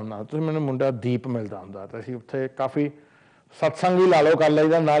ਜਾਂਦਾ ਹੁੰਦਾ ਤੁਸੀਂ ਮੈਨੂੰ ਮੁੰਡਾ ਦੀਪ ਮਿਲਦਾ ਹੁੰਦਾ ਤਾਂ ਅਸੀਂ ਉੱਥੇ ਕਾਫੀ ਸਤਸੰਗ ਵੀ ਲਾ ਲਓ ਕਰ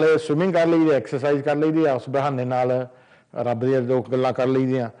ਲਈਦਾ ਨਾਲੇ ਸਵਿਮਿੰਗ ਕਰ ਲਈਦੀ ਐਕਸਰਸਾਈਜ਼ ਕਰ ਲਈਦੀ ਉਸ ਬਹਾਨੇ ਨਾਲ ਰੱਬ ਦੀਆਂ ਦੋ ਗੱਲਾਂ ਕਰ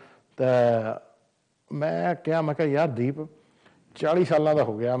ਲਈਦੀਆਂ ਤਾਂ ਮੈਂ ਕਿਹਾ ਯਾਰ ਦੀਪ 40 ਸਾਲਾਂ ਦਾ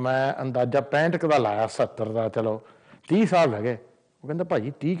ਹੋ ਗਿਆ ਮੈਂ ਅੰਦਾਜ਼ਾ 65 ਦਾ ਲਾਇਆ 70 ਦਾ ਚਲੋ 30 ਸਾਲ ਰਹਿ ਗਏ ਉਹ ਕਹਿੰਦਾ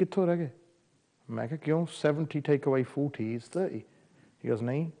ਭਾਜੀ 30 ਕਿੱਥੋਂ ਰਹਿ ਗਏ ਮੈਂ ਕਿਹਾ ਕਿਉਂ 70 ਟੇਕ ਅਵਾਈ 40 ਇਜ਼ 30 ਹੀ ਗੋਜ਼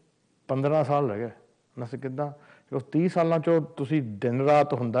ਨਹੀਂ 15 ਸਾਲ ਰਹਿ ਗਏ ਮੈਂ ਕਿਹਾ ਕਿੱਦਾਂ ਉਸ 30 ਸਾਲਾਂ 'ਚੋਂ ਤੁਸੀਂ ਦਿਨ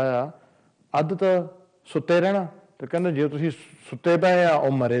ਰਾਤ ਹੁੰਦਾ ਆ ਅੱਧ ਤਾਂ ਸੁੱਤੇ ਰਹਿਣਾ ਤੇ ਕਹਿੰਦੇ ਜੇ ਤੁਸੀਂ ਸੁੱਤੇ ਪਏ ਆ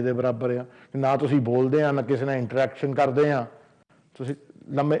ਉਹ ਮਰੇ ਦੇ ਬਰਾਬਰ ਆ ਨਾ ਤੁਸੀਂ ਬੋਲਦੇ ਆ ਨਾ ਕਿਸੇ ਨਾਲ ਇੰਟਰੈਕਸ਼ਨ ਕਰਦੇ ਆ ਤੁਸੀਂ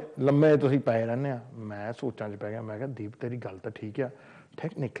ਲੰਮੇ ਤੁਸੀਂ ਪਏ ਰਹਿੰਦੇ ਆ ਮੈਂ ਸੋਚਾਂ 'ਚ ਪੈ ਗਿਆ ਮੈਂ ਕਿਹਾ ਦੀਪ ਤੇਰੀ ਗੱਲ ਤਾਂ ਠੀਕ ਆ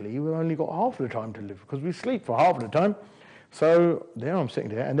technically we only got half the time to live because we sleep for half the time so there I'm sitting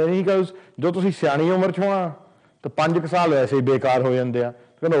there and then he goes ਜੋ ਤੁਸੀਂ ਸਿਆਣੀ ਉਮਰ 'ਚ ਹੋਣਾ ਤਾਂ 5 ਸਾਲ ਵੈਸੇ ਹੀ ਬੇਕਾਰ ਹੋ ਜਾਂਦੇ ਆ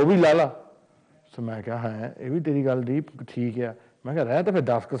ਕਹਿੰਦਾ ਉਹ ਵੀ ਲਾ ਲਾ ਸੋ ਮੈਂ ਕਿਹਾ ਹੈ ਇਹ ਵੀ ਤੇਰੀ ਗੱਲ ਦੀਪ ਠੀਕ ਆ ਮੈਂ ਕਿਹਾ ਰਹਿ ਤਾਂ ਫਿਰ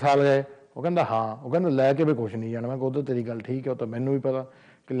 10 ਸਾਲ ਗਏ ਉਹ ਕਹਿੰਦਾ ਹਾਂ ਉਹ ਕਹਿੰਦਾ ਲੈ ਕੇ ਵੀ ਕੁਛ ਨਹੀਂ ਜਾਣਾ ਮੈਂ ਕਿਹਾ ਉਦੋਂ ਤੇਰੀ ਗੱਲ ਠੀਕ ਹੈ ਉਹ ਤਾਂ ਮੈਨੂੰ ਵੀ ਪਤਾ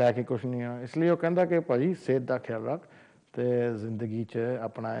ਕਿ ਲੈ ਕੇ ਕੁਛ ਨਹੀਂ ਆਉਣਾ ਇਸ ਲਈ ਉਹ ਕਹਿੰਦਾ ਕਿ ਭਾਜੀ ਸਿਹਤ ਦਾ ਖਿਆਲ ਰੱਖ ਅਤੇ ਜ਼ਿੰਦਗੀ 'ਚ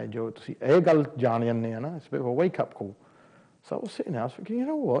ਆਪਣਾ ਜੋ ਤੁਸੀਂ ਇਹ ਗੱਲ ਜਾਣ ਜਾਂਦੇ ਆ ਨਾ ਇਸ ਵੇ wake up call so I was sitting there I was thinking you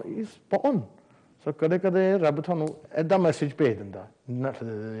know what he's spot on so ਕਦੇ ਰੱਬ ਤੁਹਾਨੂੰ ਇੱਦਾਂ ਮੈਸੇਜ ਭੇਜ ਦਿੰਦਾ ਨੱਠ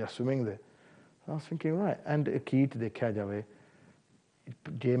ਦੇ ਸਵਿਮਿੰਗ ਦੇ I was thinking right and ਅਖੀਰ ਦੇਖਿਆ ਜਾਵੇ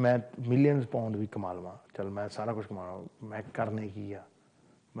ਜੇ ਮੈਂ ਮਿਲੀਅਨਸ ਪਾਉਂਡ ਵੀ ਕਮਾ ਲਵਾਂ ਚੱਲ ਮੈਂ ਸਾਰਾ ਕੁਛ ਕਮਾ ਲਵਾਂ ਮੈਂ ਕਰਨੇ ਕੀ ਆ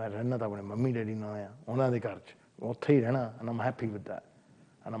ਮੈਂ ਰਹਿਣਾ ਤਾਂ ਆਪਣੇ ਮੰਮੀ ਡੈਡੀ ਨਾਲ ਆ ਉਹਨਾਂ ਦੇ ਘਰ 'ਚ ਉੱਥੇ ਹੀ ਰਹਿਣਾ and I'm happy with that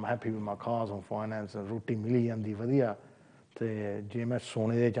and I'm happy with my cars on finance ਰੋਟੀ ਮਿਲੀ ਜਾਂਦੀ ਵਧੀਆ ਅਤੇ ਜੇ ਮੈਂ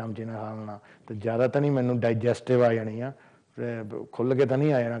ਸੋਨੇ ਦੇ ਚਮਚੇ ਨਾਲ ਖਾ ਲੈਣਾ ਤਾਂ ਜ਼ਿਆਦਾ ਤਾਂ ਨਹੀਂ ਮੈਨੂੰ ਡਾਈਜੈਸਟਿਵ ਆ ਜਾਣੀ ਆ ਖੁੱਲ੍ਹ ਕੇ ਤਾਂ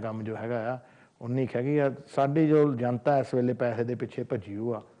ਨਹੀਂ ਆ ਜਾਣਾ ਕੰਮ ਜੋ ਹੈਗਾ ਆ ਉਨੀ ਹੈਗੀ ਆ ਸਾਡੀ ਜੋ ਜਨਤਾ ਇਸ ਵੇਲੇ ਪੈਸੇ ਦੇ ਪਿੱਛੇ ਭੱਜੀ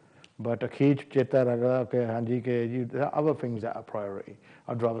ਹੋਈ ਆ but ਅਖੀਰ 'ਚ ਚੇਤਾ ਰੱਖਦਾ ਕਿ ਹਾਂਜੀ ਕਿ ਜੀ other things that are priority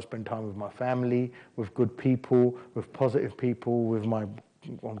I'd rather spend time with my family with good people with positive people with my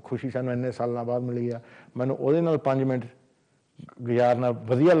ਹੁਣ ਖੁਸ਼ੀ ਸਾਨੂੰ ਇੰਨੇ ਸਾਲਾਂ ਬਾਅਦ ਮਿਲੀ ਆ, ਮੈਨੂੰ ਉਹਦੇ ਨਾਲ 5 ਮਿੰਟ ਗੁਜ਼ਾਰਨਾ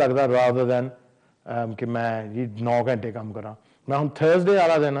ਵਧੀਆ ਲੱਗਦਾ ਰਾਦਰ ਦੈਨ ਕਿ ਮੈਂ ਜੀ 9 ਘੰਟੇ ਕੰਮ ਕਰਾਂ। ਮੈਂ ਹੁਣ ਥਰਸਡੇ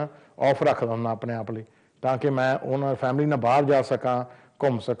ਵਾਲਾ ਦਿਨ ਆਫ ਰੱਖਦਾ ਹੁੰਦਾ ਆਪਣੇ ਆਪ ਲਈ, ਤਾਂ ਕਿ ਮੈਂ ਉਹਨਾਂ ਫੈਮਿਲੀ ਨਾਲ ਬਾਹਰ ਜਾ ਸਕਾਂ,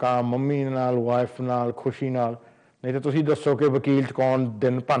 ਘੁੰਮ ਸਕਾਂ, ਮੰਮੀ ਨਾਲ, ਵਾਈਫ ਨਾਲ, ਖੁਸ਼ੀ ਨਾਲ। ਨਹੀਂ ਤਾਂ ਤੁਸੀਂ ਦੱਸੋ ਕਿ ਵਕੀਲ 'ਚ ਕੌਣ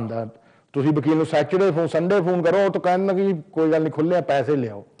ਦਿਨ ਭੰਦਾ, ਤੁਸੀਂ ਵਕੀਲ ਨੂੰ ਸੈਚਰਡੇ ਫੋਨ ਸੰਡੇ ਫੋਨ ਕਰੋ, ਉਹ ਤਾਂ ਕਹਿਣ ਕਿ ਕੋਈ ਗੱਲ ਨਹੀਂ ਖੁੱਲ੍ਹਿਆ ਪੈਸੇ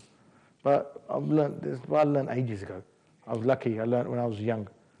ਲਿਆਓ। But I've learned this. Well, I learned ages ago. I was lucky. I learned when I was young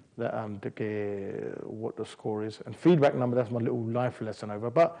that what the score is. And feedback number, that's my little life lesson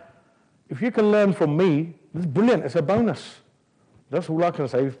over. But if you can learn from me, it's brilliant. It's a bonus. That's all I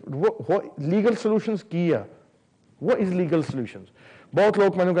can say. What legal solutions ਕੀ ਆ? What is legal solutions? ਬਹੁਤ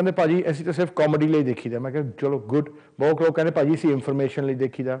ਲੋਕ ਮੈਨੂੰ ਕਹਿੰਦੇ ਭਾਜੀ ਅਸੀਂ ਤਾਂ ਸਿਰਫ comedy ਲਈ ਦੇਖੀਦਾ। ਮੈਂ ਕਿਹਾ ਚਲੋ ਗੁੱਡ। ਬਹੁਤ ਲੋਕ ਕਹਿੰਦੇ ਭਾਜੀ ਅਸੀਂ ਇਨਫੋਰਮੇਸ਼ਨ ਲਈ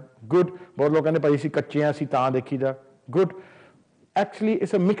ਦੇਖੀਦਾ। ਗੁੱਡ। ਬਹੁਤ ਲੋਕ ਕਹਿੰਦੇ ਭਾਜੀ ਅਸੀਂ ਕੱਚੇ ਹਾਂ ਅਸੀਂ ਤਾਂ ਦੇਖੀਦਾ। Good. Actually,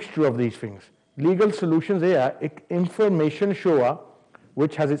 it's a mixture of these things. Legal solutions is an information show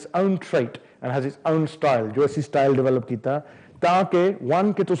which has its own trait and has its own style. जो ऐसी style develop किया, ताकि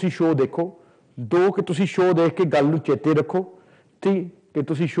 1 कि तुसी show देखो, 2 कि तुसी show देख के गल नूं चेते रखो, 3 कि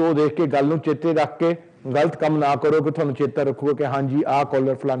तुसी show देख के गल नूं चेते रख के गलत काम ना करो कि तुहानूं चेता रखोगे कि हाँ जी आ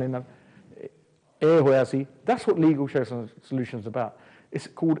कॉलर फलाने नाल ਇਹ ਹੋਇਆ ਸੀ। That's what legal solutions about. It's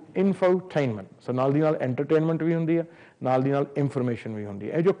called infotainment. So ਨਾਲ ਦੀ ਨਾਲ entertainment ਵੀ ਹੁੰਦੀ ਹੈ, ਨਾਲ ਦੀ ਨਾਲ information ਵੀ ਹੁੰਦੀ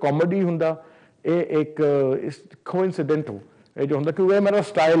ਹੈ। ਇਹ ਜੋ comedy ਹੁੰਦਾ ਇਹ ਇੱਕ coincidental, ਇਹ ਜੋ ਹੁੰਦਾ ਕਿ ਇਹ ਮੇਰਾ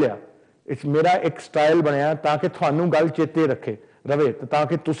ਸਟਾਈਲ ਆ, ਇਸ ਮੇਰਾ ਇੱਕ ਸਟਾਈਲ ਬਣਿਆ ਤਾਂ ਕਿ ਤੁਹਾਨੂੰ ਗੱਲ ਚੇਤੇ ਰੱਖੇ ਰਵੇ, ਤਾਂ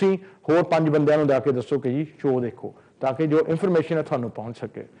ਕਿ ਤੁਸੀਂ ਹੋਰ 5 ਬੰਦਿਆਂ ਨੂੰ ਜਾ ਕੇ ਦੱਸੋ ਕਿ ਜੀ ਸ਼ੋਅ ਦੇਖੋ, ਤਾਂ ਕਿ ਜੋ ਇਨਫੋਰਮੇਸ਼ਨ ਹੈ ਤੁਹਾਨੂੰ ਪਹੁੰਚ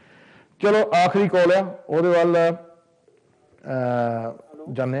ਸਕੇ। ਚਲੋ ਆਖਰੀ ਕਾਲ ਆ, ਉਹਦੇ ਵੱਲ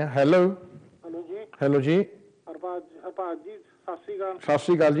ਜਾਂਦੇ ਹਾਂ। ਹੈਲੋ ਹੈਲੋ ਜੀ। ਹਰਪਾਲ ਜੀ ਸਤਿ ਸ਼੍ਰੀ ਅਕਾਲ। ਸਤਿ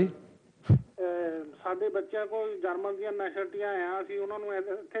ਸ਼੍ਰੀ ਅਕਾਲ ਜੀ। ਸਾਡੇ ਬੱਚਿਆਂ ਕੋਲ ਜਰਮਨ ਦੀਆਂ ਨੈਸ਼ਨਲਟੀਆਂ ਆ, ਅਸੀਂ ਉਹਨਾਂ ਨੂੰ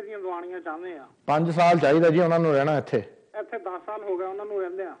ਇੱਥੇ ਦੀਆਂ ਦਵਾਉਣੀਆਂ ਚਾਹੁੰਦੇ ਆ। 5 ਸਾਲ ਚਾਹੀਦਾ ਜੀ ਉਹਨਾਂ ਨੂੰ ਰਹਿਣਾ ਇੱਥੇ। ਇੱਥੇ 10 ਸਾਲ ਹੋ ਗਏ ਉਹਨਾਂ ਨੂੰ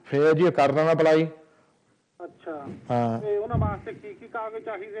ਰਹਿੰਦੇ ਆ। ਫੇਰ ਜੀ ਕਰ ਦੇਣਾ ਅਪਲਾਈ। ਅੱਛਾ ਹਾਂ। ਤੇ ਉਹਨਾਂ ਵਾਸਤੇ ਕੀ ਕੀ ਕਾਗਜ਼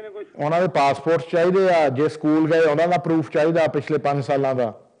ਚਾਹੀਦੇ ਨੇ? ਕੁਝ ਉਹਨਾਂ ਦੇ ਪਾਸਪੋਰਟ ਚਾਹੀਦੇ ਆ, ਜੇ ਸਕੂਲ ਗਏ ਉਹਨਾਂ ਦਾ ਪ੍ਰੂਫ ਚਾਹੀਦਾ ਪਿਛਲੇ 5 ਸਾਲਾਂ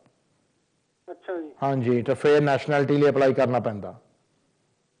ਦਾ। ਅੱਛਾ ਜੀ। ਹਾਂਜੀ, ਤੇ ਫੇਰ ਨੈਸ਼ਨੈਲਿਟੀ ਲਈ ਅਪਲਾਈ ਕਰਨਾ ਪੈਂਦਾ।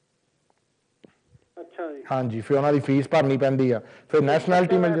 ਅੱਛਾ ਜੀ। ਹਾਂਜੀ, ਫਿਰ ਉਹਨਾਂ ਦੀ ਫੀਸ ਭਰਨੀ ਪੈਂਦੀ ਆ, ਫਿਰ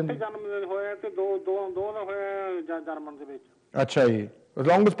ਨੈਸ਼ਨੈਲਿਟੀ ਮਿਲ ਜਾਂਦੀ। ਜਨਮ ਹੋਇਆ ਤੇ ਦੋ ਦਾ ਹੋਇਆ ਜਰਮਨ ਦੇ ਵਿੱਚ। ਅੱਛਾ ਜੀ, as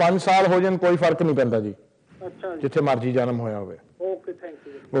long as 5 ਸਾਲ ਹੋ ਜਾਣ ਕੋਈ ਫਰਕ ਨਹੀਂ ਪੈਂਦਾ ਜੀ। ਅੱਛਾ ਜੀ, ਜਿੱਥੇ ਮਰਜ਼ੀ ਜਨਮ ਹੋਇਆ ਹੋਵੇ। Okay thank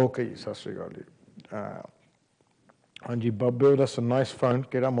you. ਓਕੇ ਜੀ, ਸਤਿ ਸ਼੍ਰੀ ਅਕਾਲ ਜੀ। ਹਾਂਜੀ ਬੱਬੇ, that's a nice phone।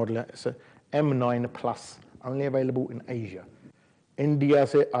 ਕਿਹੜਾ ਮਾਡਲ ਹੈ? It's a M9 Plus, only available in Asia। India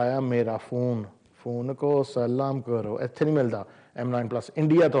से आया मेरा फोन, फोन को सलाम करो। ਇੱਥੇ ਨਹੀਂ ਮਿਲਦਾ M9 Plus,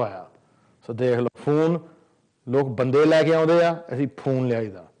 ਇੰਡੀਆ ਤੋਂ ਆਇਆ। ਸੋ ਦੇਖ ਲਓ, ਫੋਨ ਲੋਕ ਬੰਦੇ ਲੈ ਕੇ ਆਉਂਦੇ ਆ, ਅਸੀਂ ਫੋਨ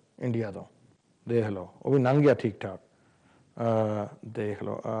ਲਿਆਈਦਾ ਇੰਡੀਆ ਤੋਂ। ਦੇਖ ਲਓ, ਉਹ ਵੀ ਲੰਘ ਗਿਆ ਠੀਕ ਠਾਕ। ਦੇਖ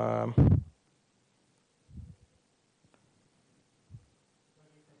ਲਓ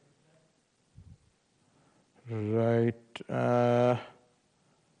right,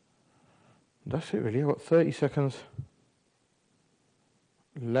 that's it really. I've got 30 seconds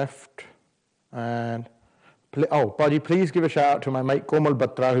left. And Paji, please give a shout out to my mate Komal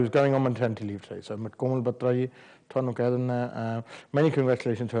Batra, who's going on maternity leave today. So Komal Batra ji, ਤੁਹਾਨੂੰ ਕਹਿ ਦਿੰਦਾ, many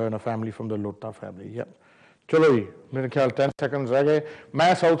congratulations to her and her family from the Lota family। Yep। ਚਲੋ ਜੀ, ਮੇਰੇ ਖਿਆਲ 10 seconds ਰਹਿ ਗਏ।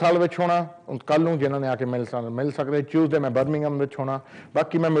 ਮੈਂ ਸਾਊਥ ਹਾਲ ਵਿੱਚ ਹੋਣਾ ਕੱਲ੍ਹ ਨੂੰ, ਜਿਨ੍ਹਾਂ ਨੇ ਆ ਕੇ ਮਿਲ ਸਕਦੇ। ਟਿਊਜ਼ਡੇ ਮੈਂ ਬਰਮਿੰਗਮ ਵਿੱਚ ਹੋਣਾ,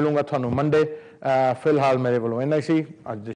 ਬਾਕੀ ਮੈਂ ਮਿਲੂੰਗਾ ਤੁਹਾਨੂੰ ਮੰਡੇ। ਫਿਲਹਾਲ ਮੇਰੇ ਵੱਲੋਂ ਇੰਨਾ ਹੀ ਸੀ ਅੱਜ।